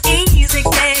I'm an easy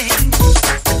game.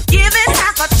 Give it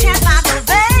half a chance, I know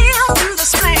they'll do the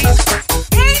same.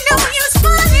 Ain't no use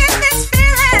fighting this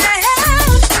feeling.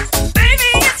 Baby,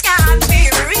 it's got me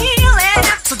reeling.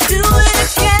 So do it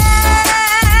again.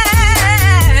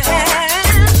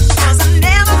 'Cause I'm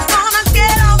never gonna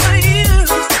get over you.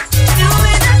 Do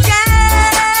it again.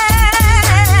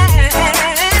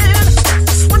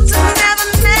 Just once and never,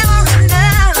 never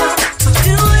enough. So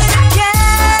do it again.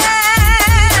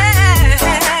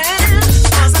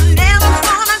 'Cause I'm never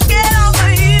gonna get over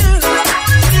you.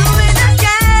 Do it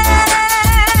again.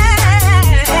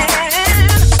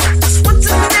 Just once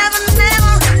and never,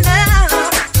 never enough.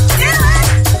 Do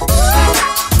it.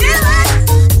 Do it.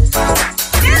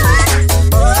 Do it.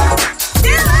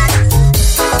 Do it.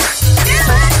 Do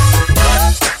it.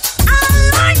 I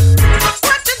like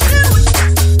what you're doing.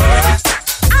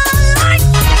 I like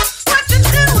what you're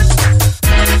doing.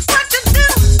 What you're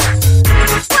doing.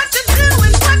 What you're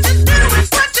doing. What you're doing.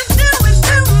 What you're doing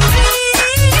to me.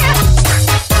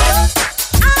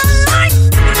 I like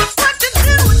what you're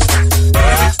doing.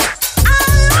 I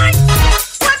like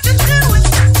what you're doing.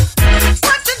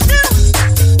 What you're doing.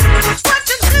 What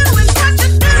you're doing. What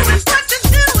you're doing. What you're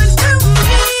doing to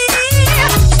me.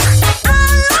 I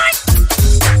like.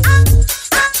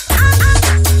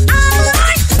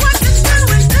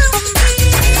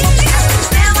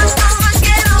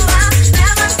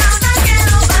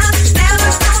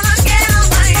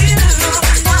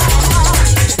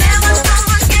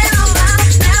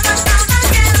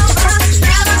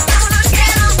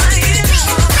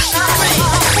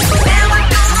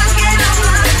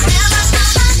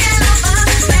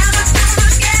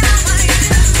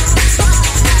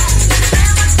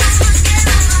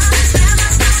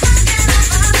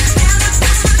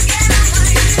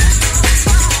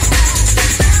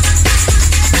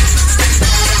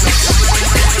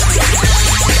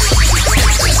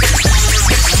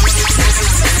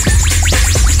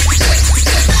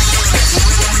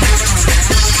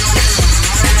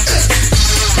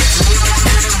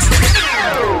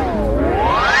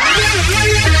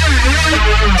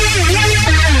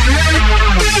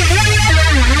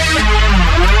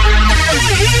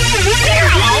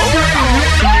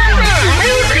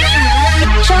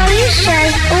 Charlie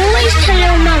says always tell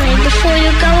your mummy before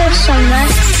you go off somewhere.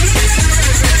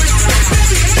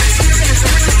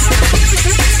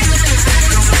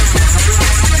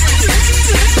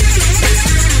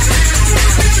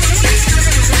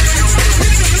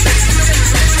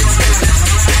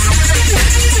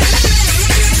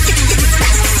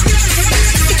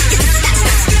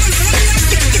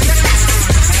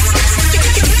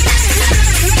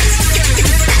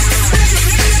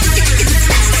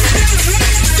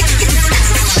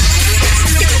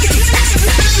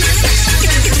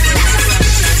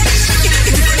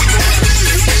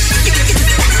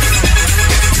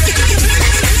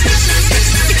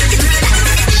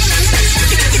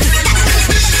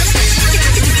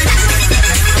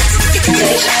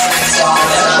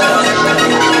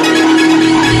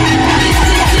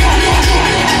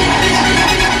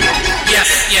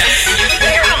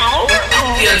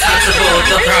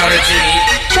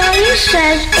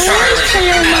 says always tell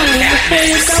your mommy before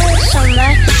you go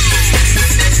somewhere.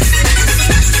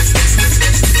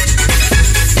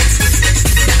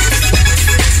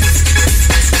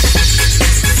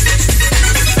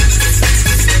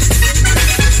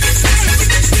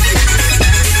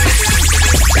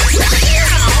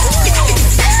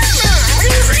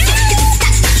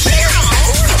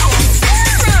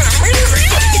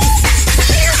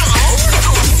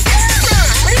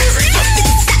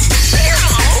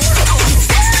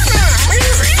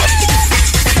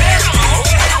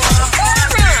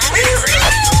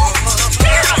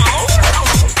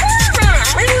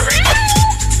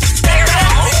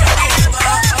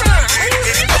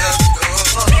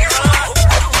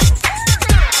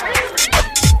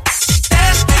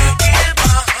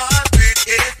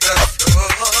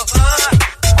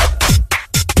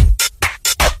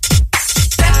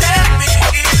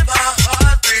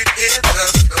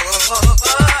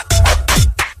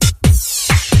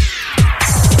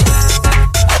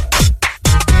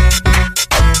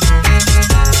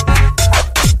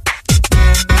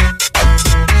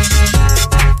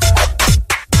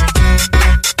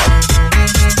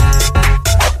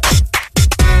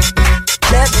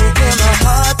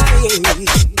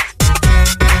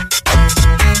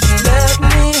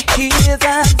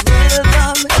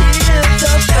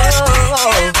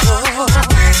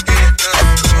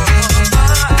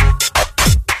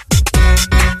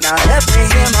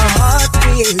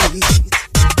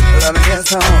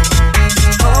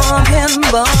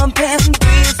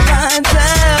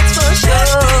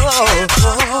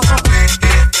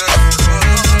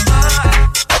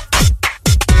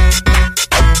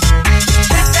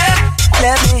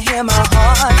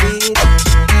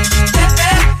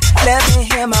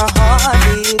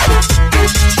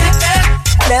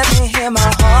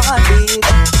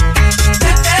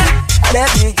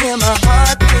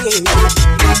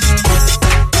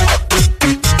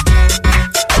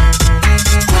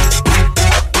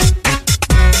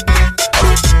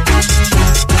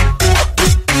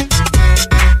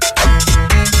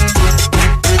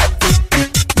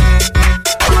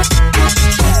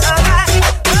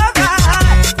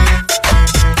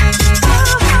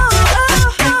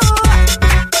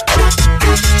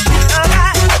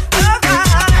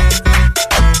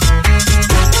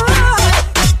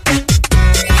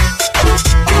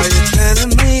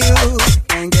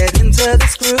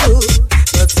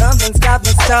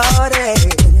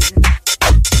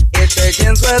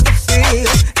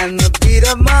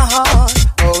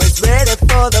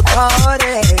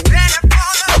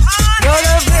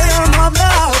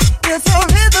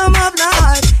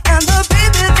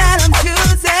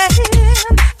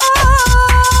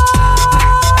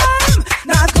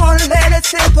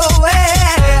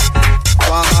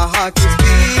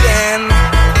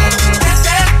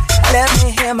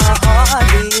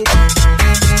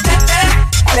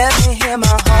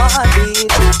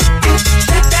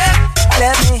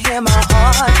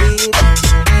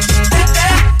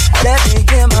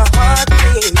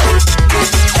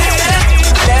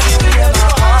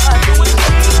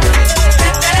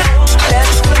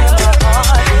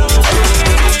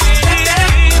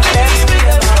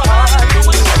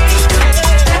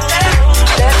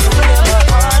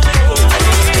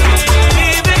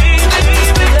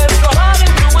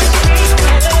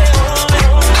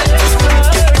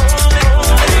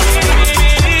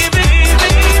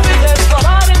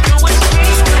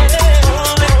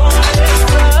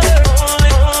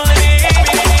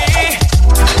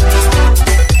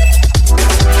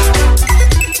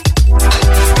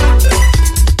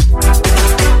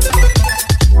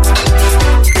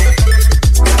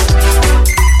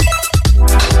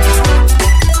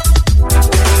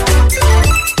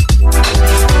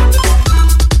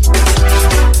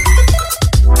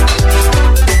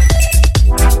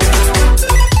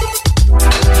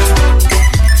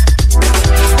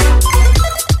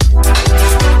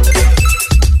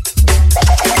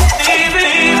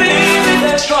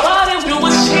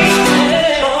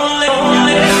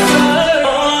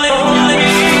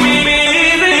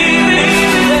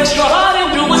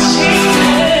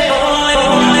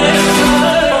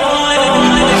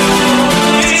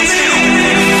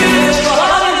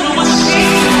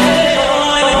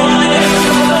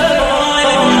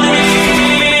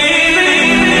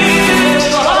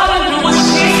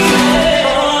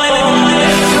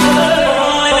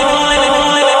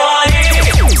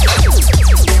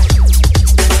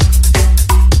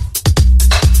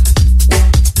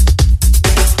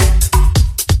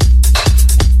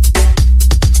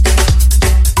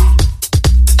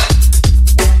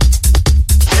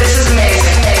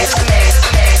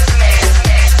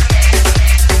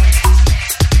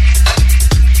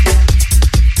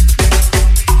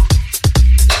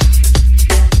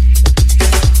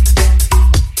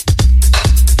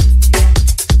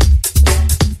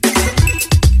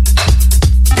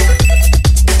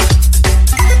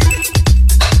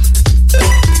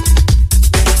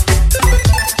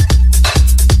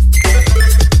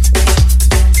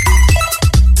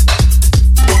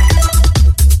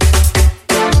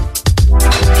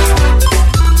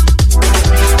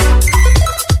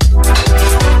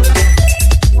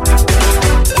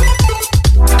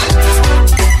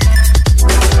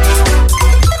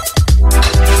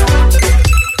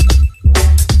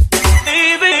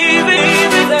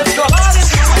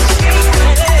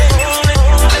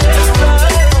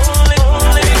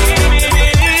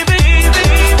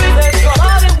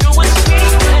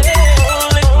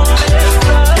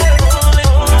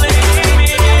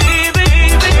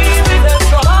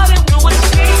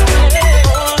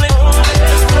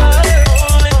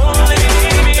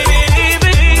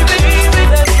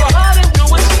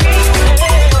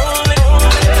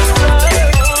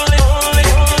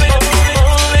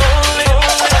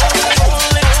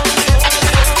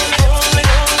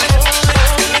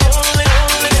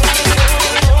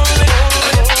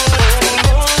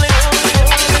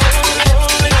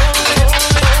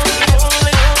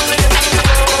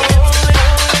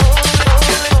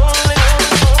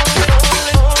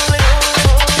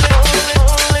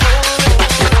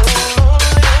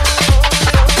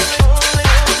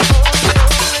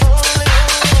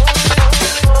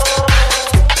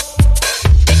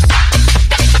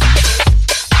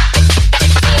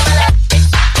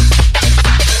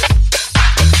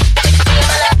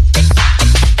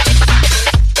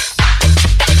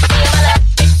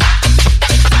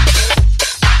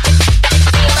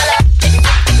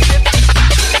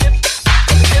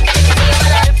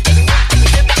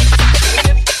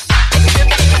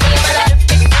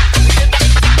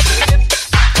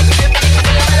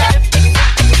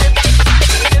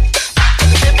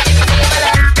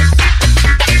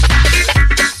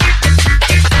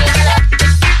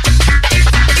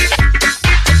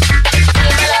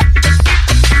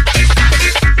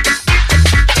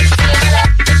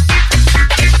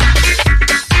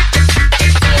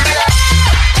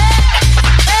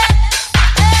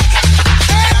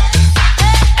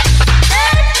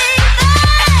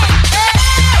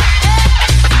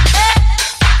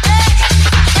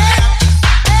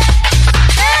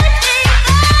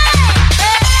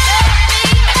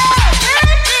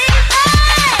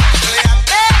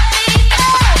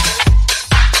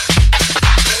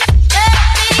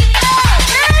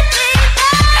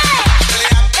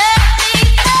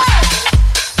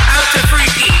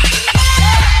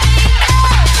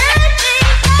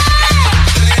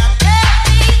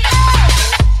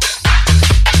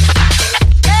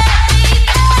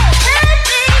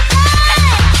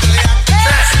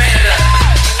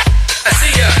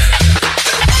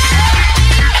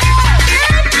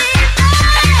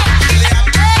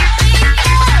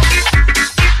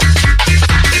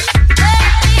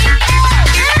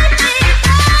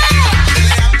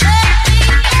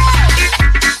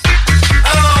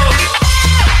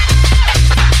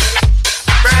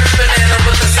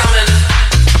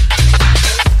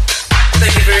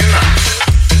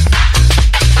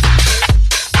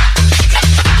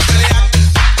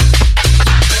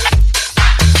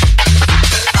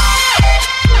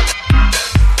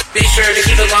 Be sure to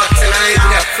keep it locked tonight.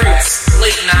 We got Fruits,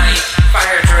 Late Night,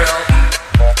 Fire Drill.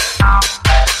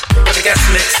 With a guest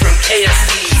mix from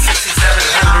KSD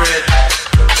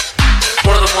 6700.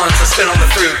 One of the ones that spin on the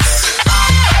Fruits.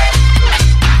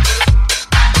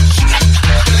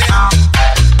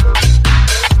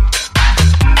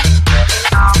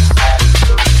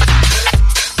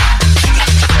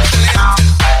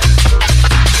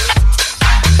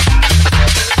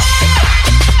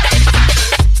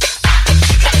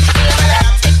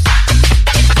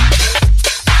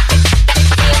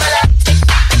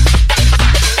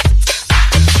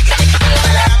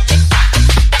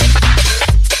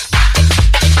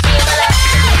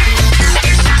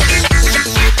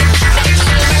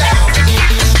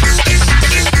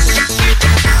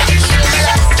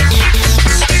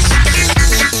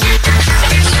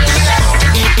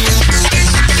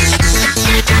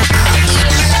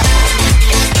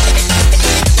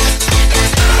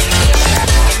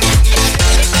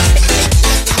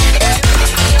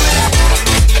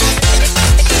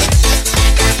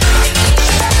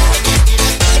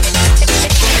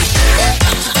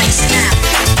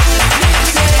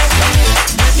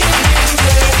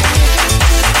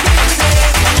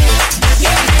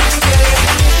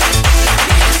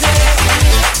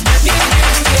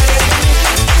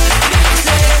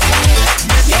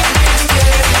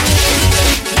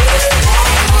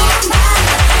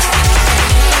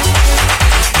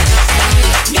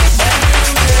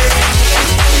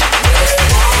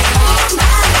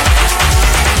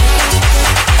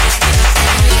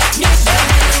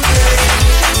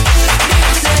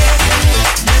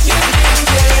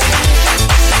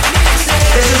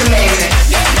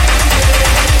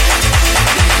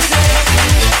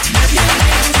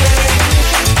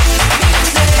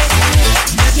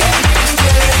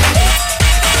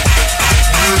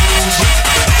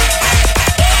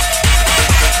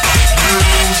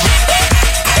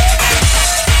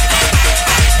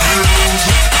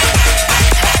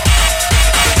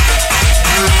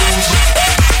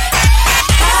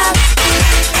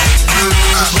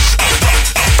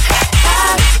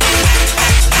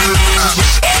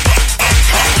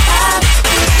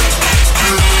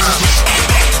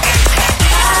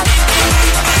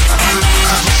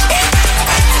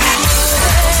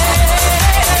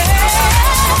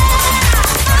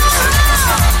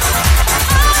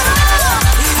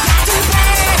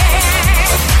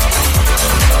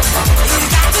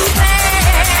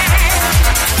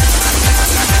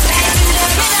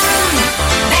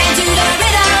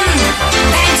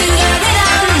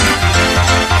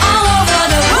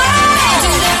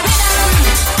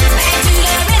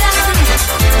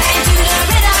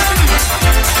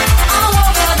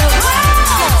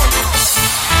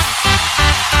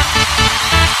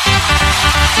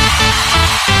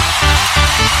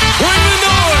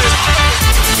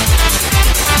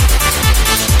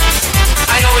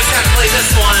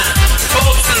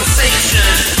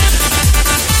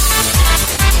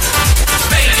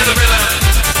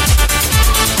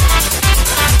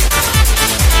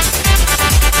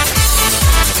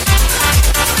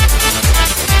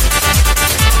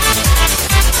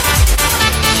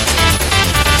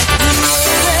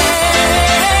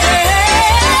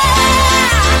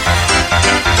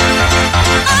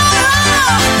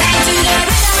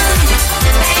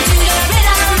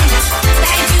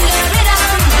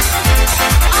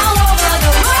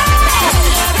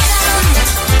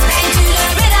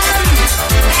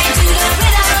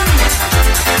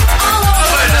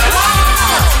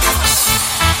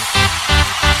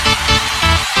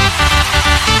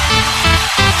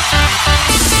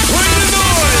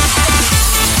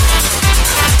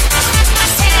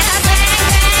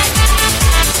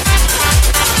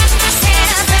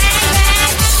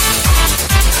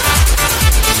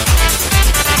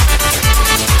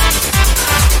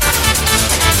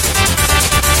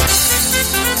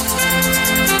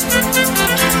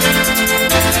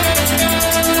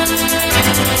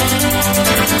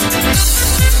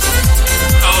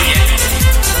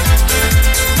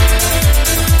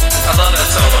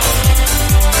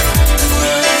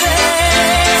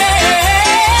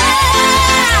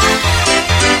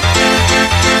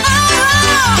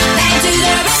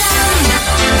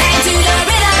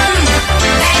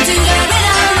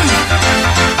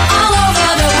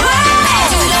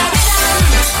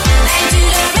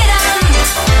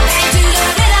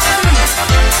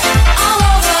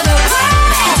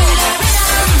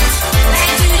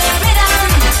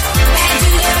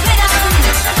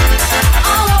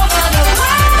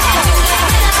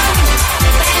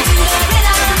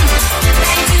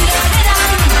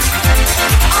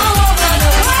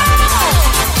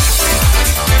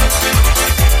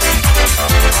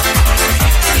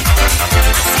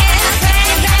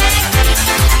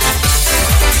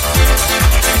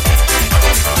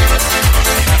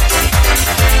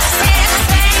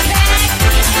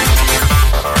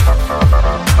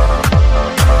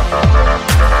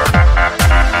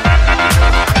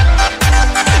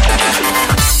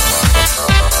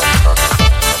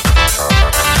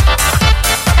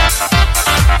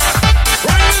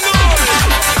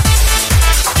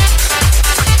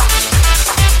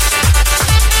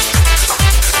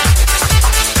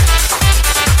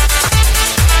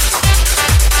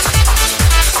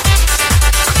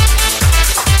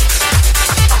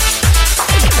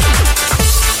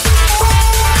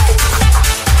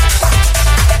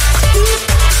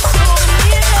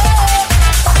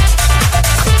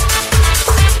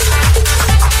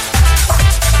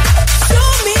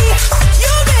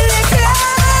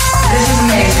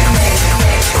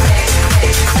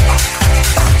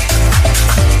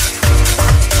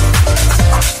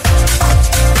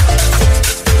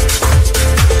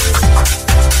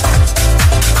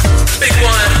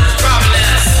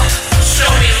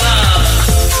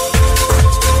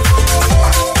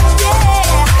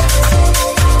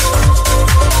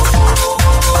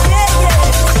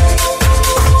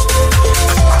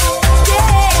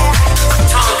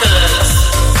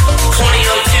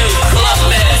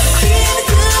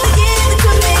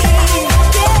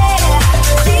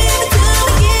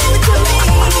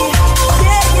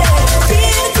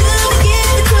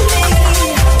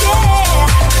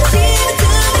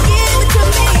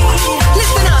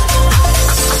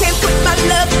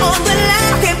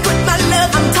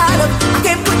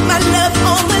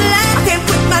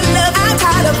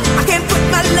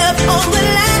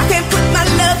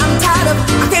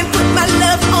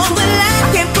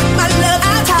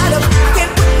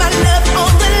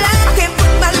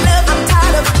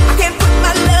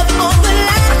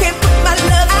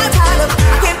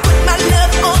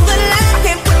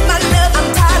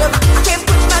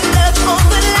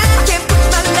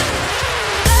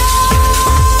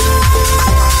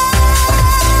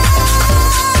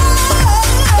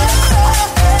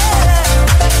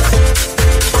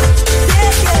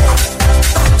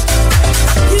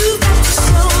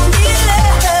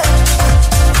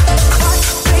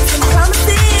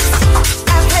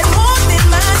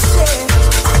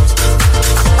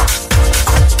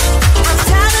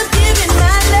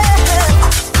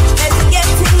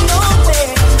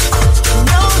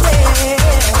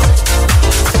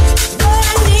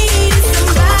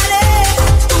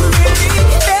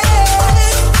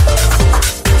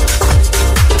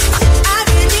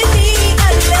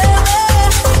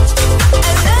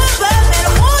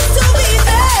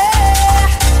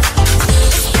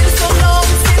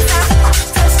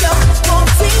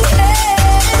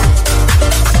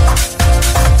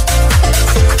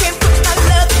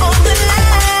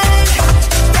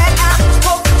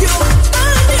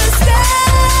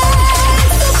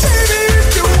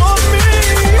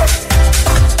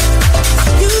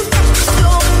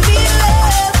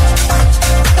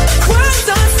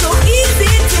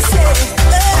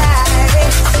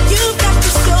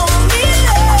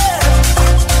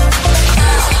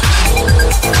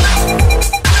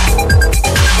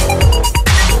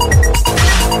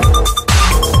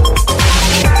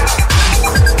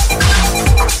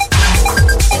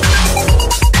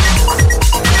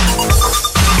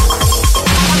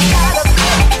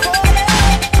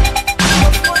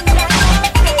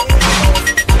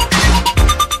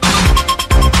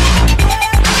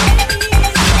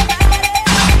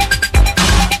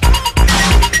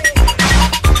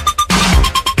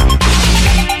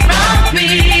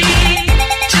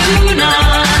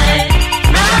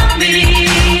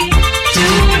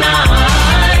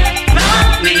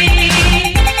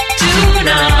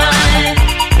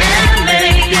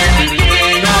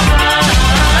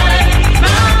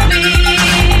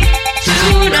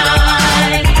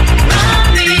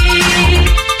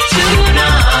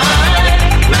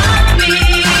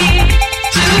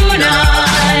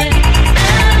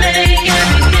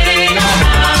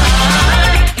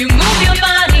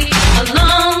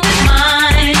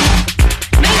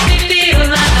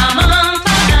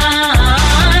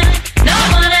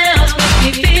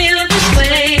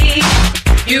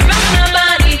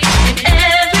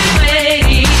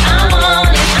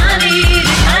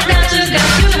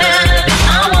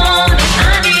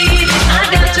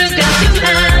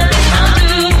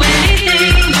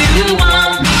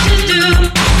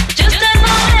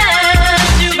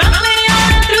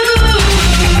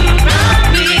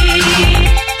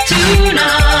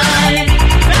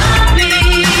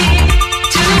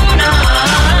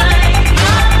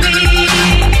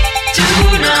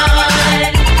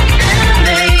 Tonight, and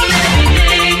make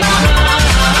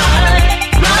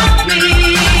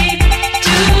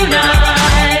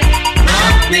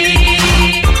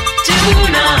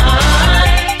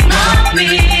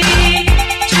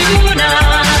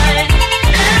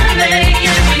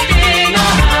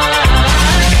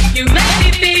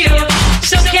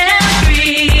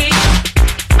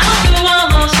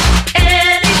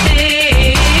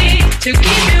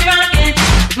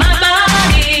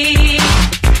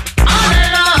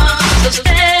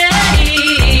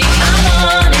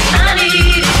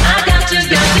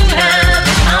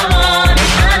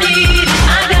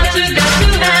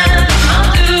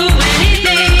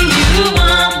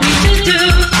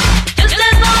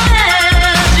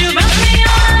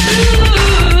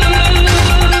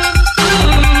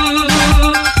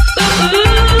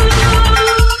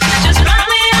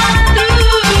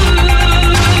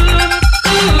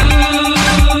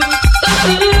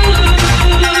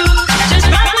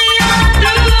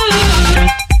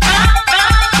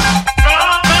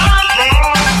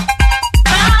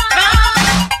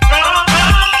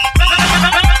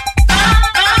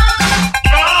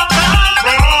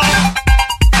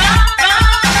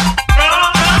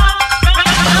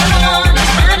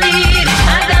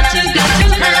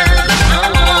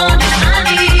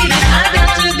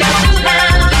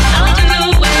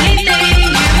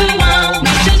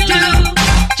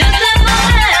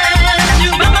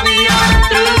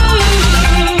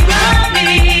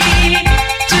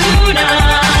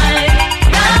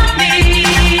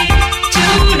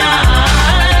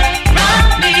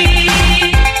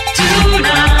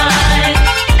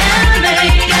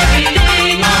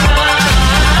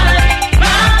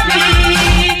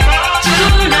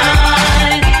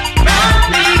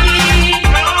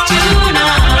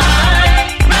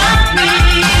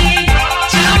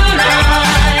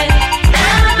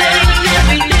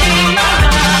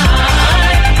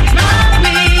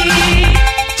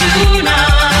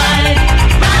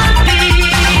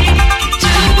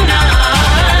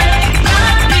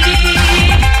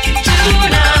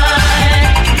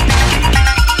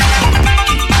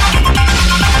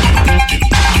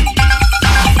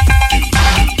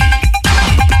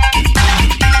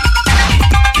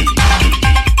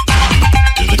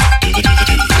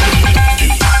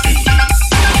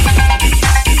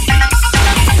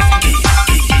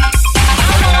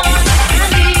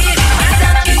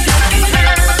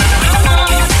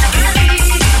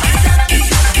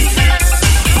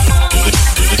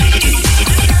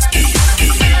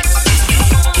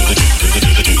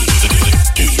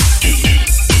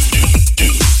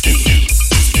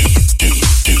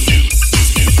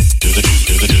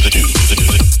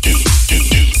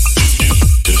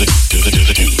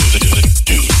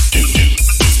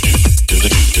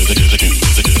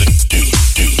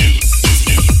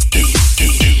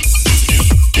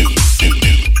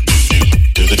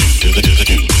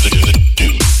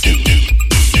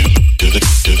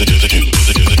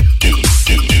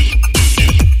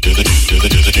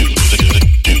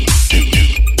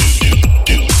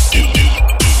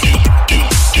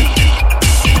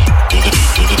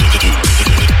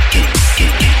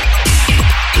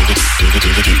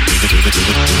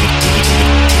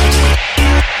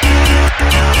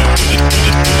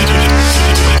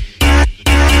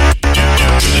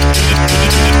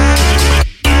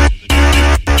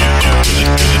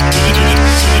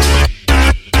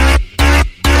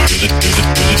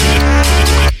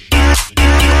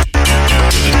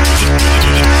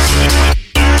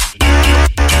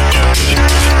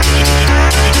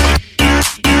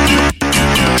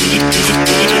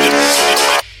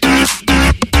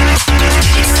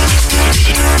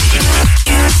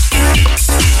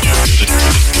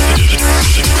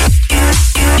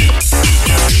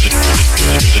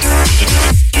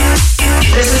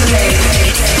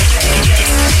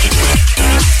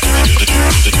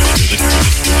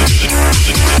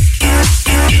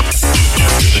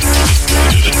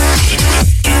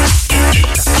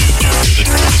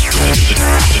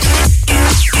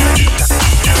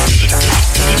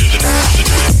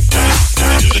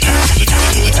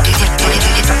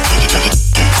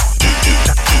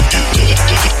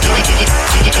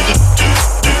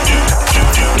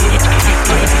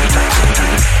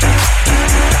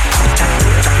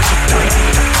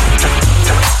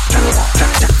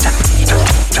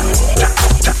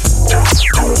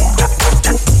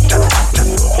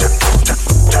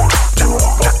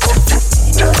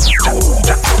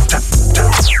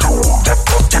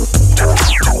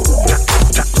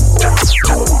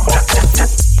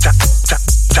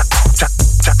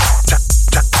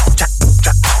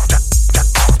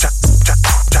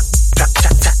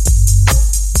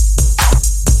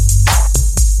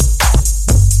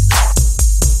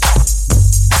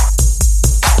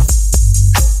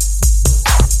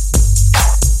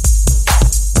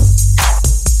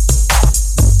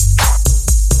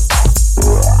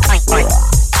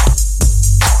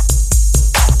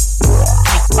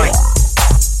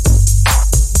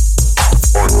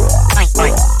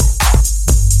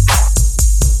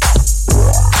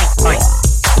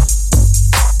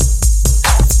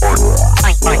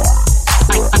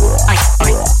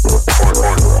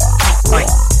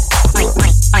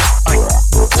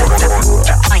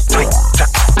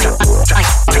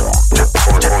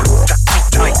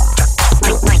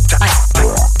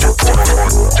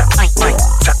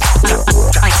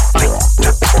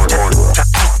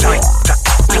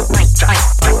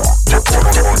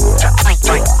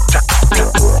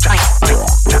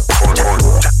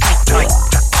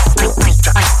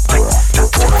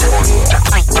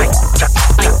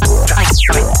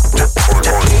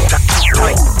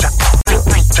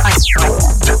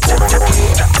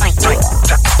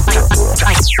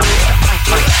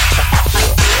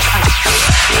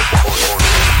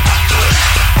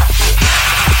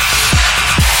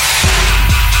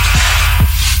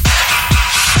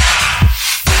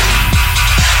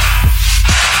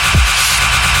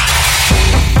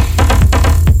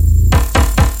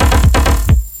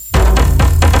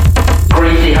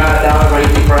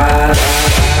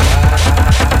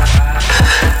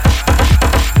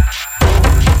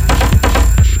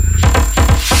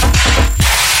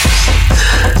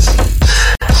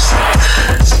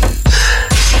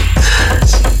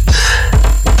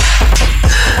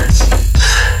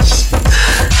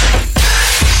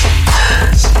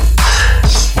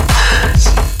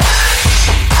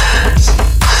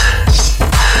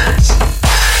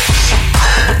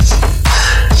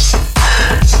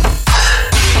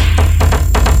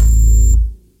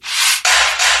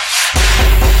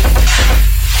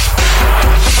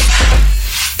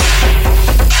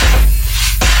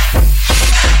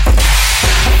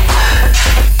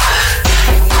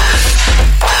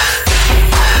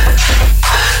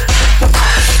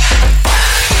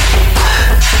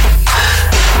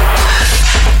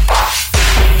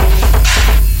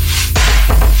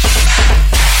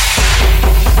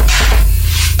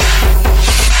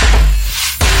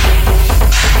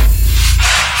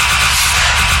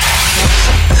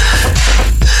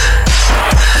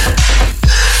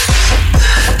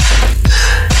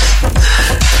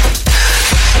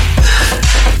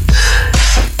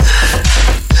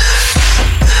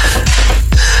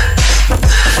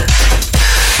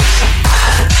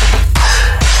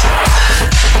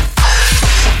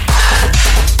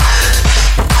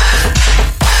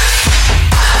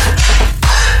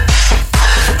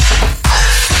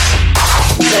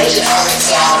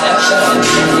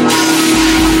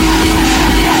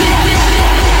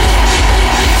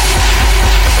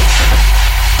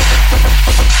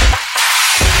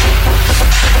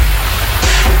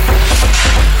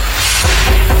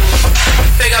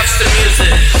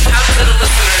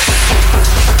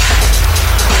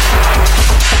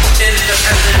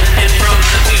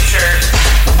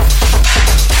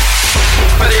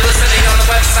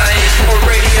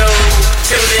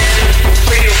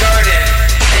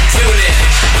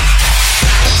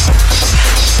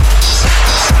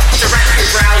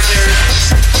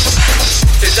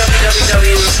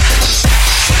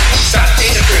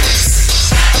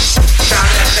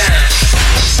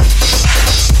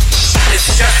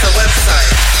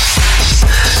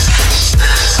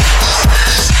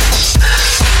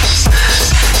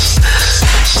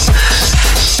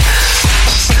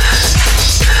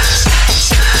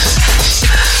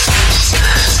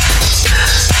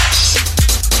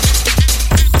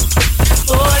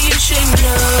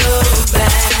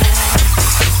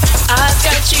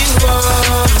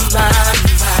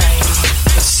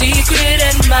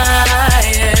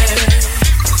admire.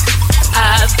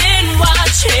 I've been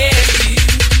watching you.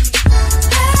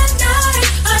 At night,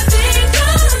 I think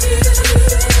of you.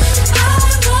 I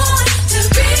want to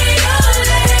be your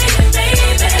lady,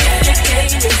 baby. The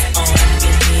game is on,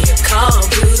 give me a call,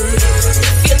 boo.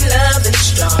 If you're loving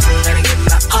strong, let me give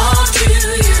my all to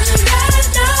you. At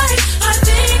night, I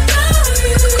think of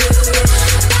you.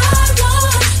 I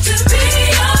want to be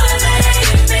your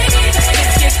lady, baby.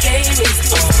 If your game is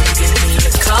on, give me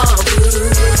a call, boo.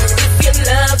 If you're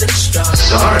loving strong.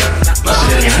 Sorry, must have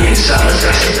been your honey salad.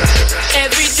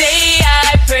 Every day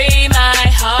I pray my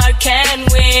heart can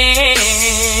win.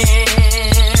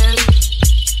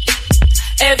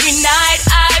 Every night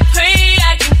I pray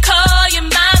I can call you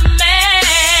my man.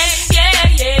 Yeah,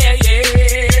 yeah,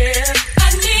 yeah. I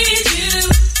need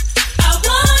you. I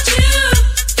want you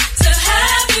to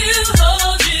have you,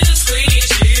 hold you,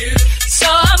 squeeze you. So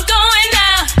I'm going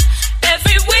out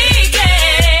every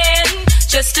weekend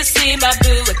just to see my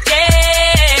boo again.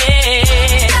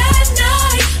 At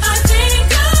night I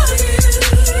think of you.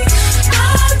 I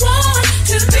want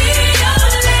to be your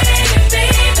lady,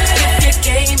 baby. If your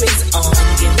game is on,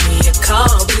 give me a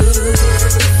call, boo.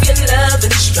 If you're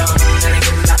loving strong, let me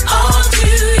give my all to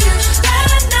you.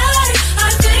 At night I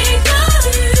think of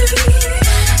you.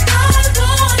 I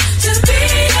want to be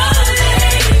your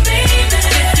lady, baby.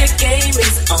 If your game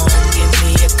is on, give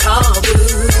me a call,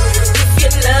 boo. If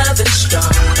you're loving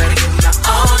strong, let me give my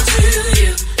all to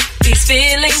you. These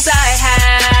feelings I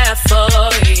have for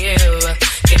you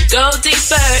can go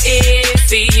deeper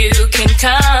if you can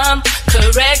come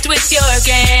correct with your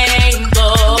game,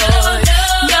 boy.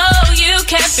 No, you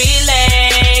can't be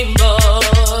lame,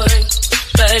 boy.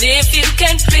 But if you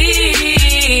can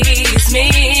please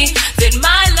me, then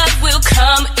my love will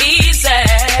come easy.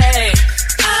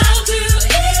 I'll do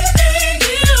anything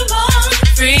you want.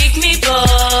 Freak me,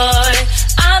 boy.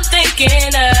 I'm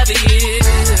thinking of you.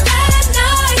 At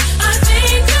night, I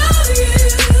think of you.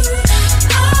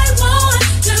 I want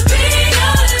to be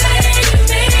your lady,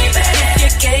 baby. If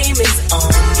your game is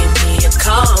on, give me a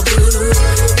call, boo.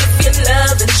 If you're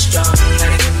loving strong, let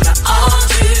me give my all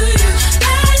to you.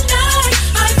 At night,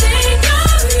 I think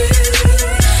of you.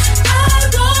 I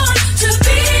want to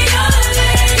be your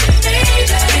lady,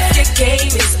 baby. If your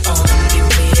game is on, give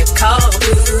me a call,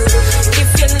 boo. If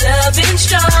you're loving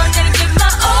strong, let me give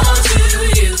my all to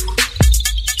you.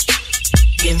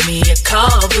 Give me a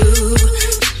call, boo.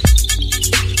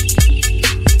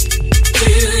 To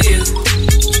you.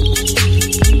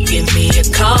 Give me a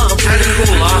call, boo. Kind of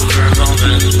cool off for a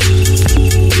moment.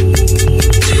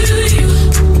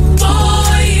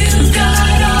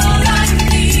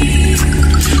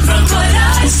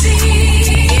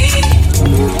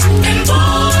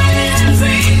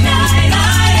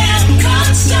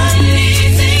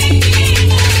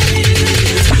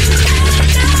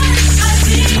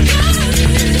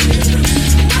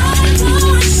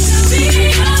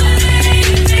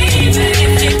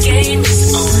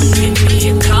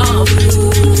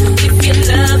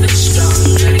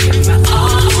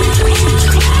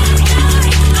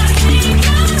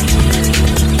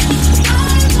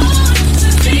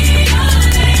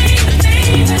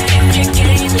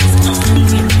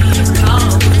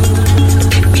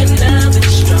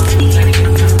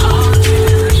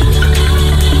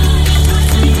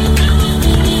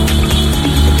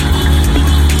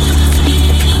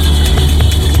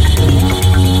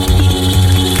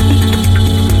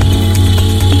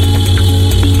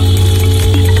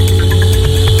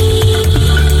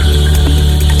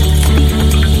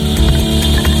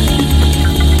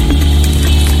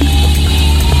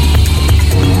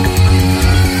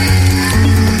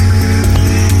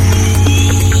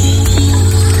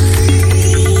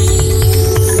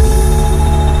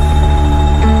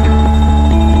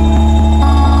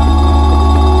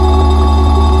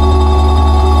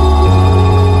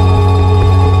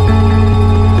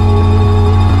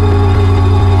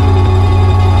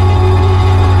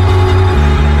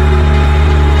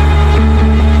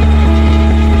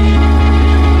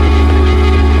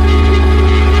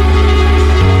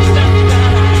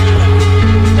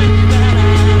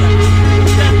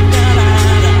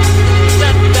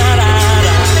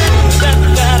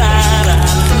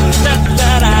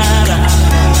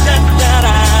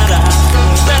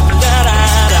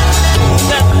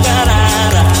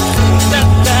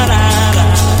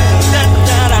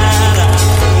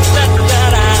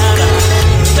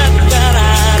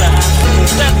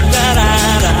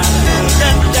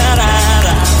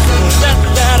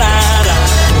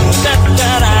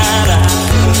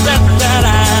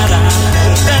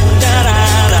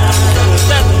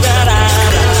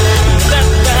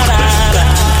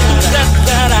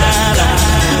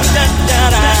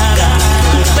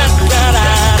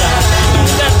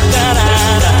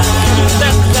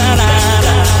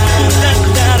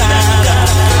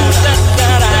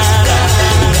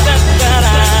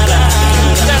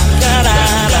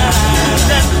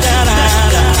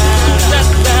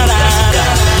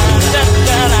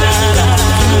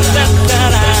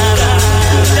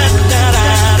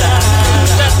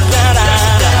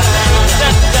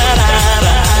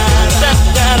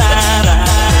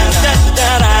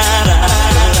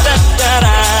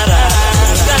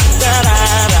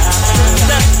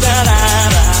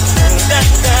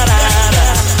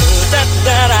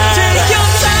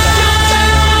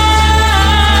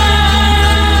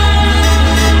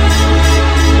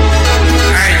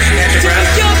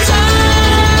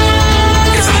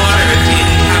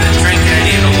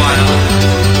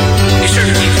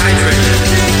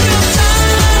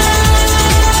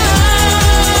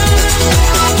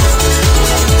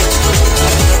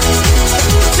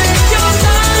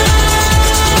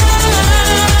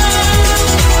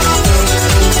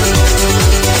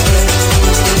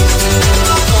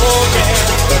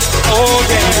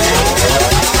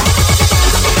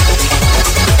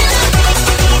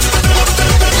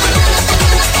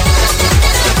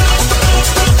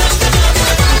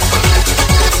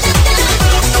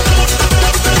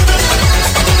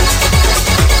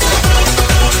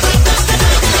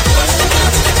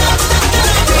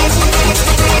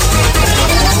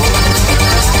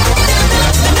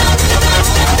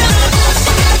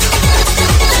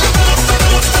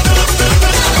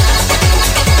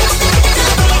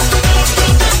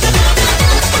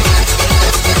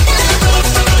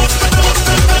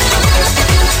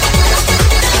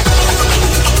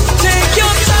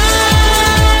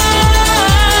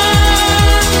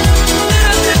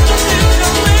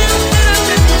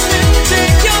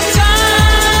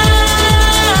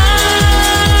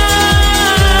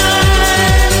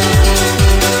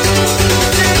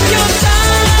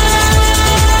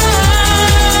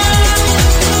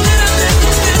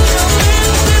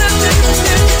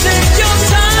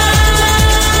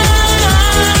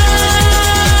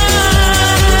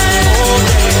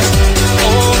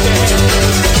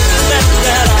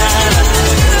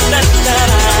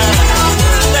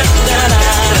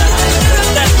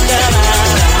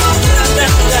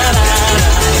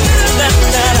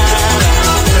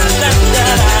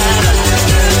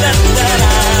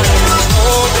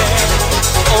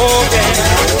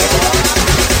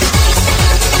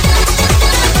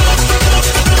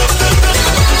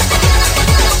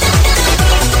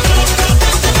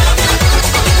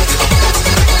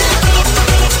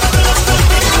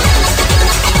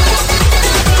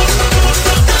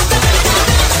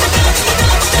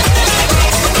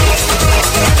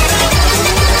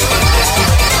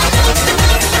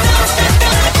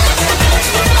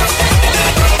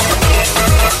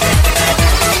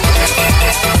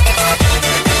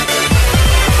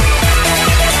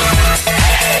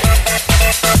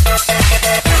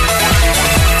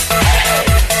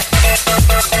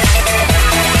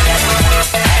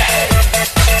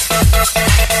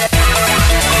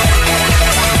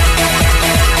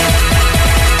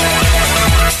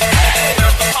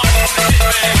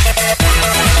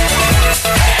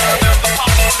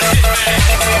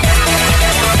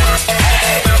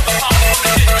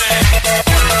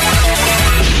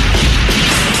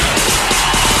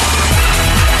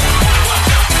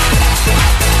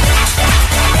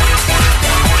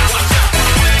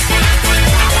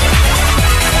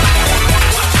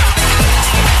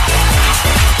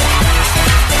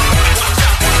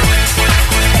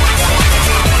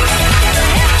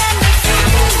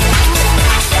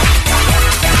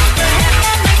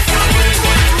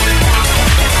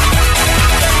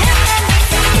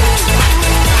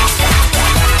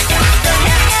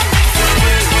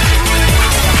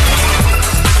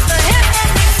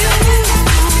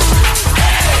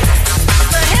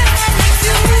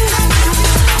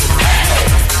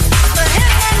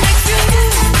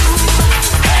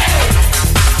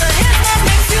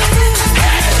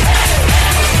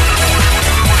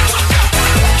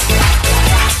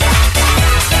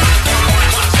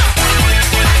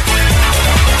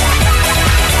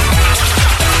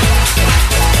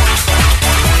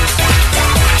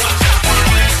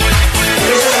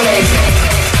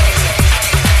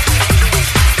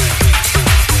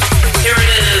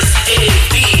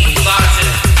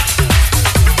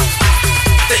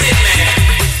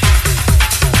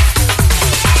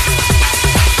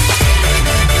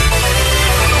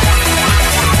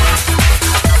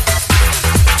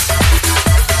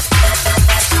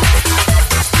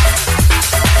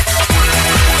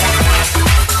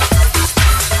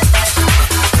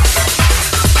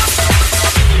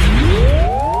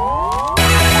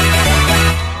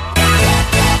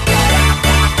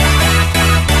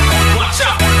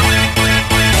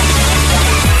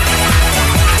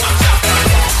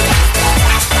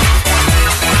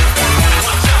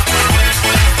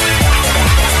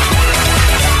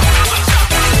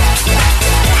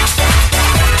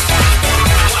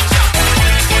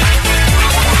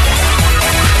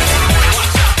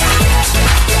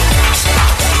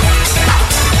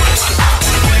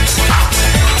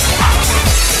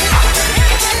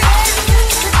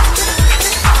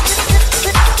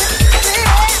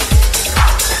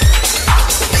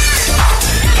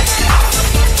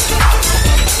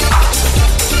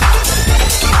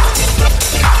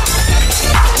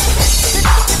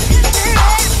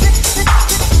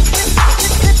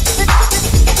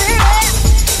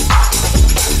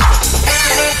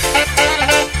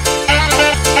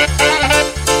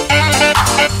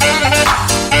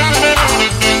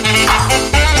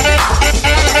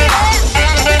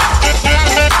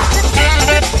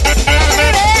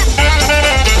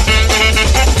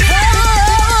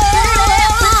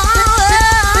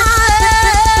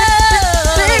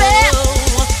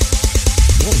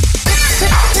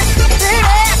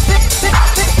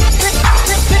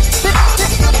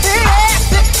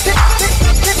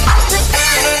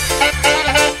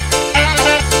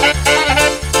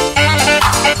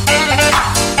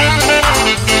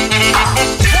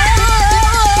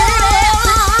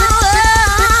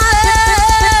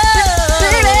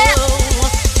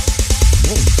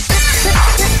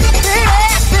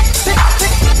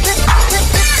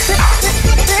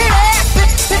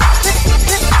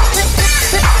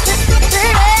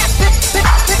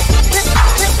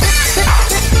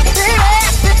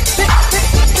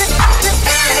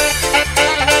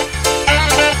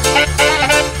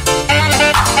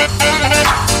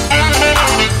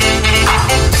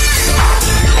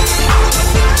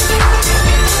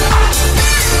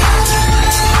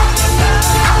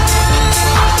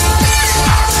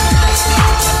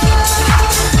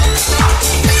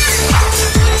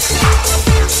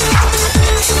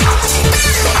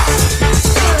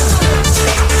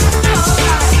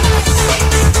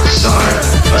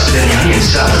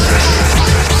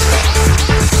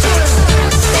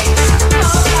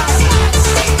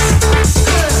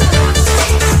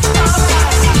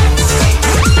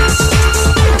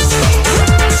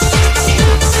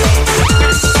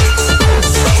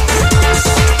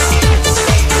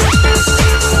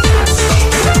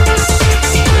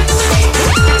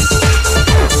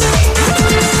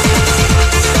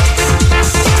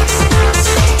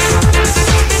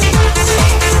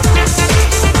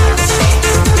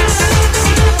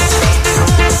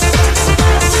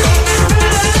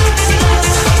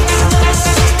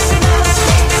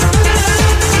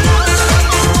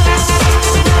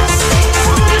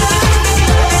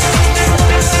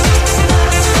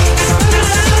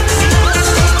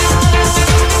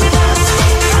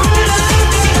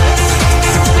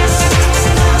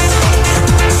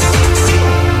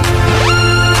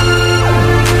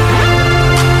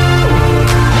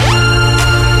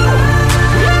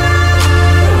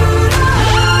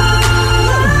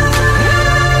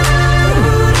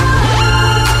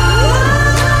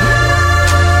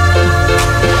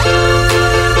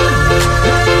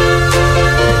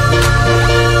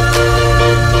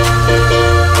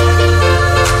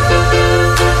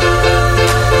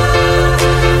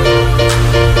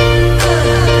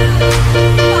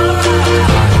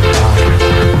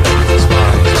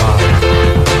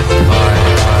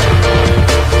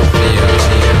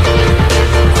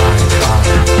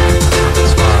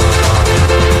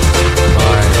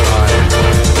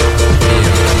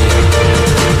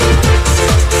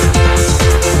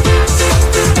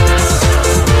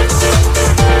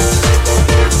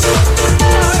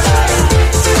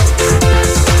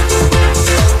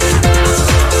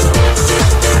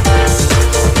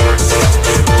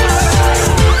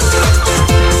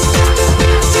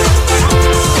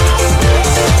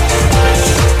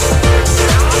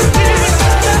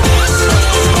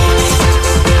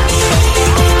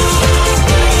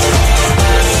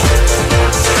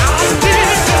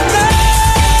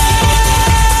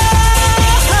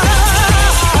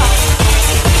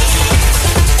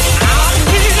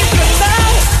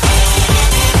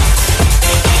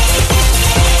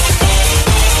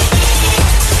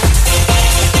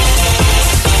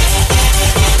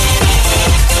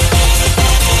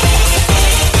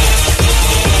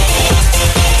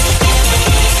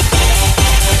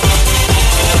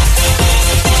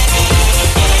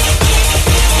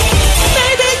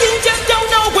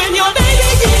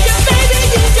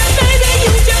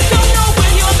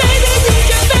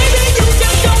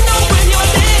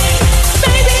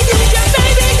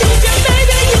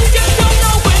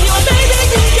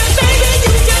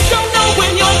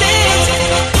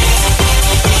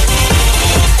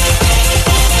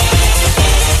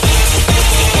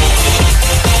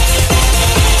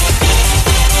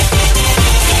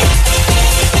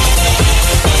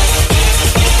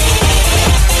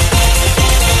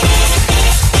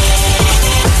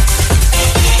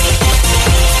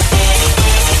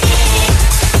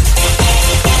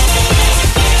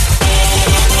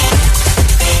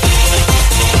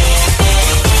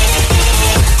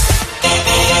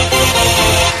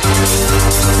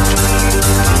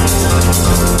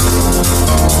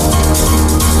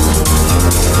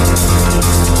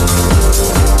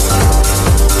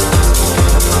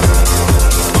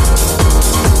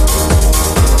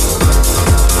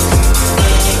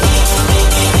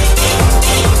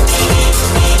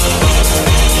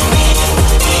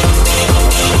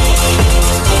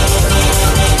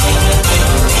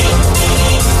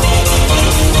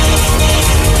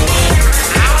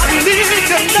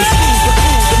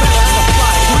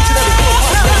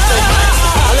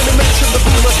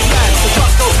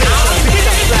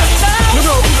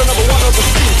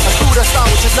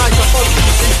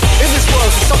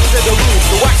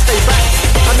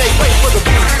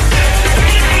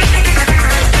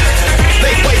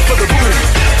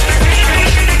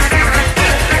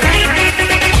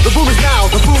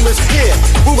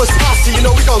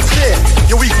 gon' clear.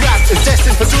 Your weak rap is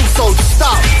destined for doom, so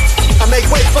stop and make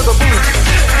way for the boom.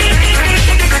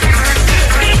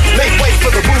 Make way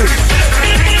for the boom.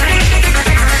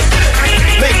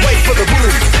 Make way for the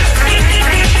boom.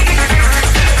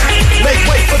 Make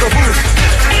way for the boom.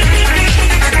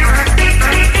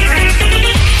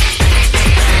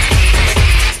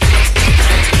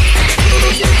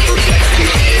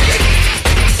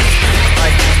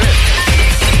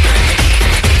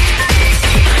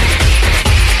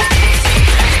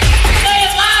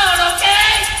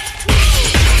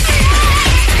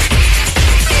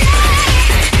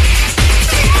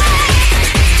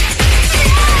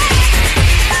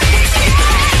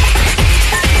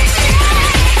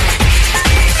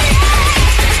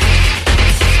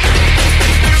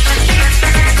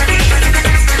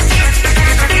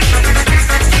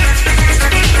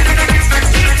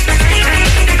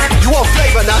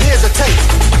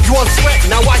 You want sweat,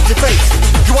 now wipe your face.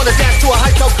 You wanna dance to a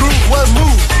hyped up groove, well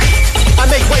move. I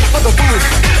make way for the boom.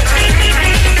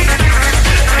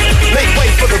 Make way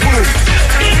for the boom.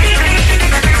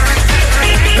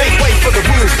 Make way for the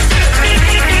boom.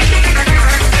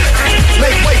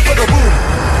 Make way for the boom.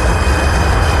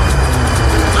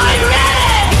 Are you ready?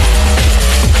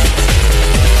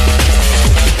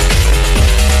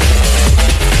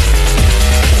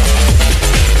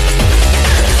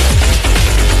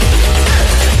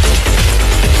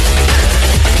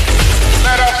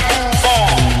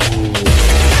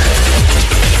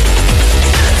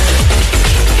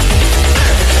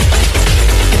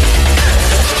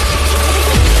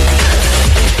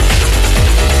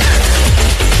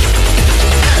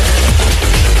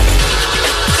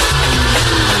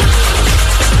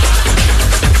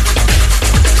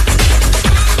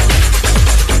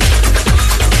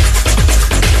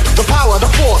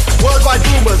 Worldwide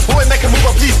boomers, boy make a move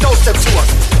up, please don't step to us.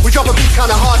 We drop a beat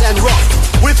kinda hard and rough,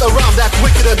 with a rhyme that's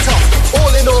wicked and tough. All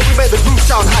in all, we made the groove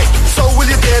sound hype. So will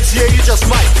you dance? Yeah, you just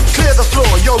might. Clear the floor,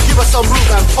 yo, give us some room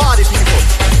and party people.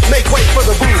 Make way for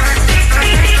the boom.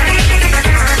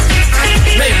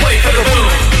 Make way for the boom.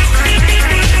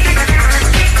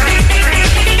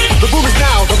 The boom is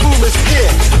now, the boom is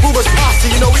here. The boomers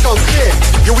party, you know we gon' clear.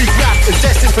 Your weak rap is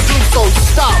destined for doom, so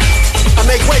stop and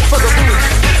make way for the boom.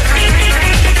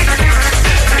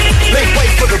 Make way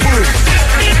for the boom.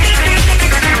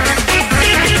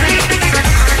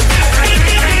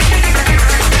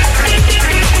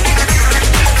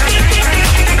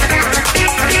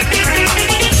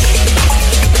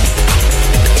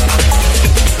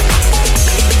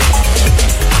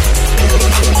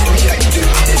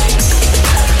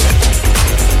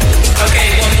 Okay,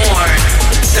 one more.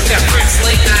 They've got Fruits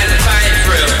late night and fine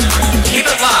through. Keep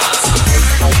it locked.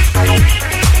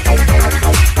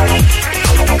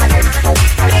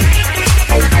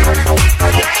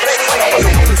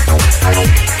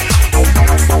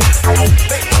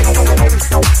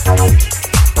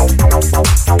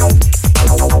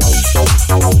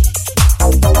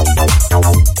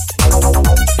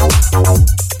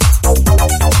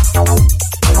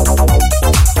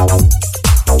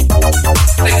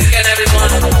 Thanks again,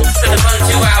 everyone. It's been a fun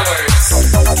 2 hours.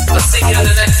 I'll see you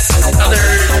the next other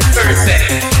Thursday.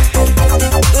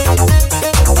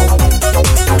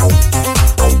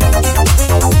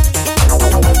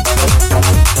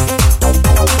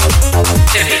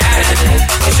 If you haven't,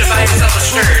 you should buy yourself a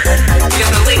shirt. Get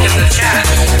the link in the chat.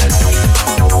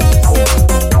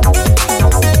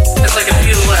 There's like a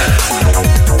few left.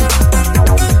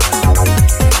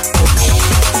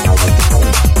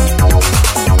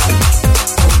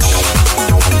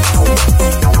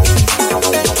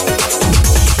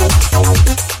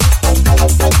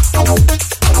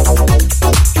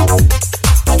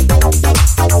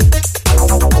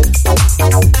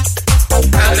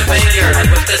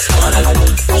 With this one.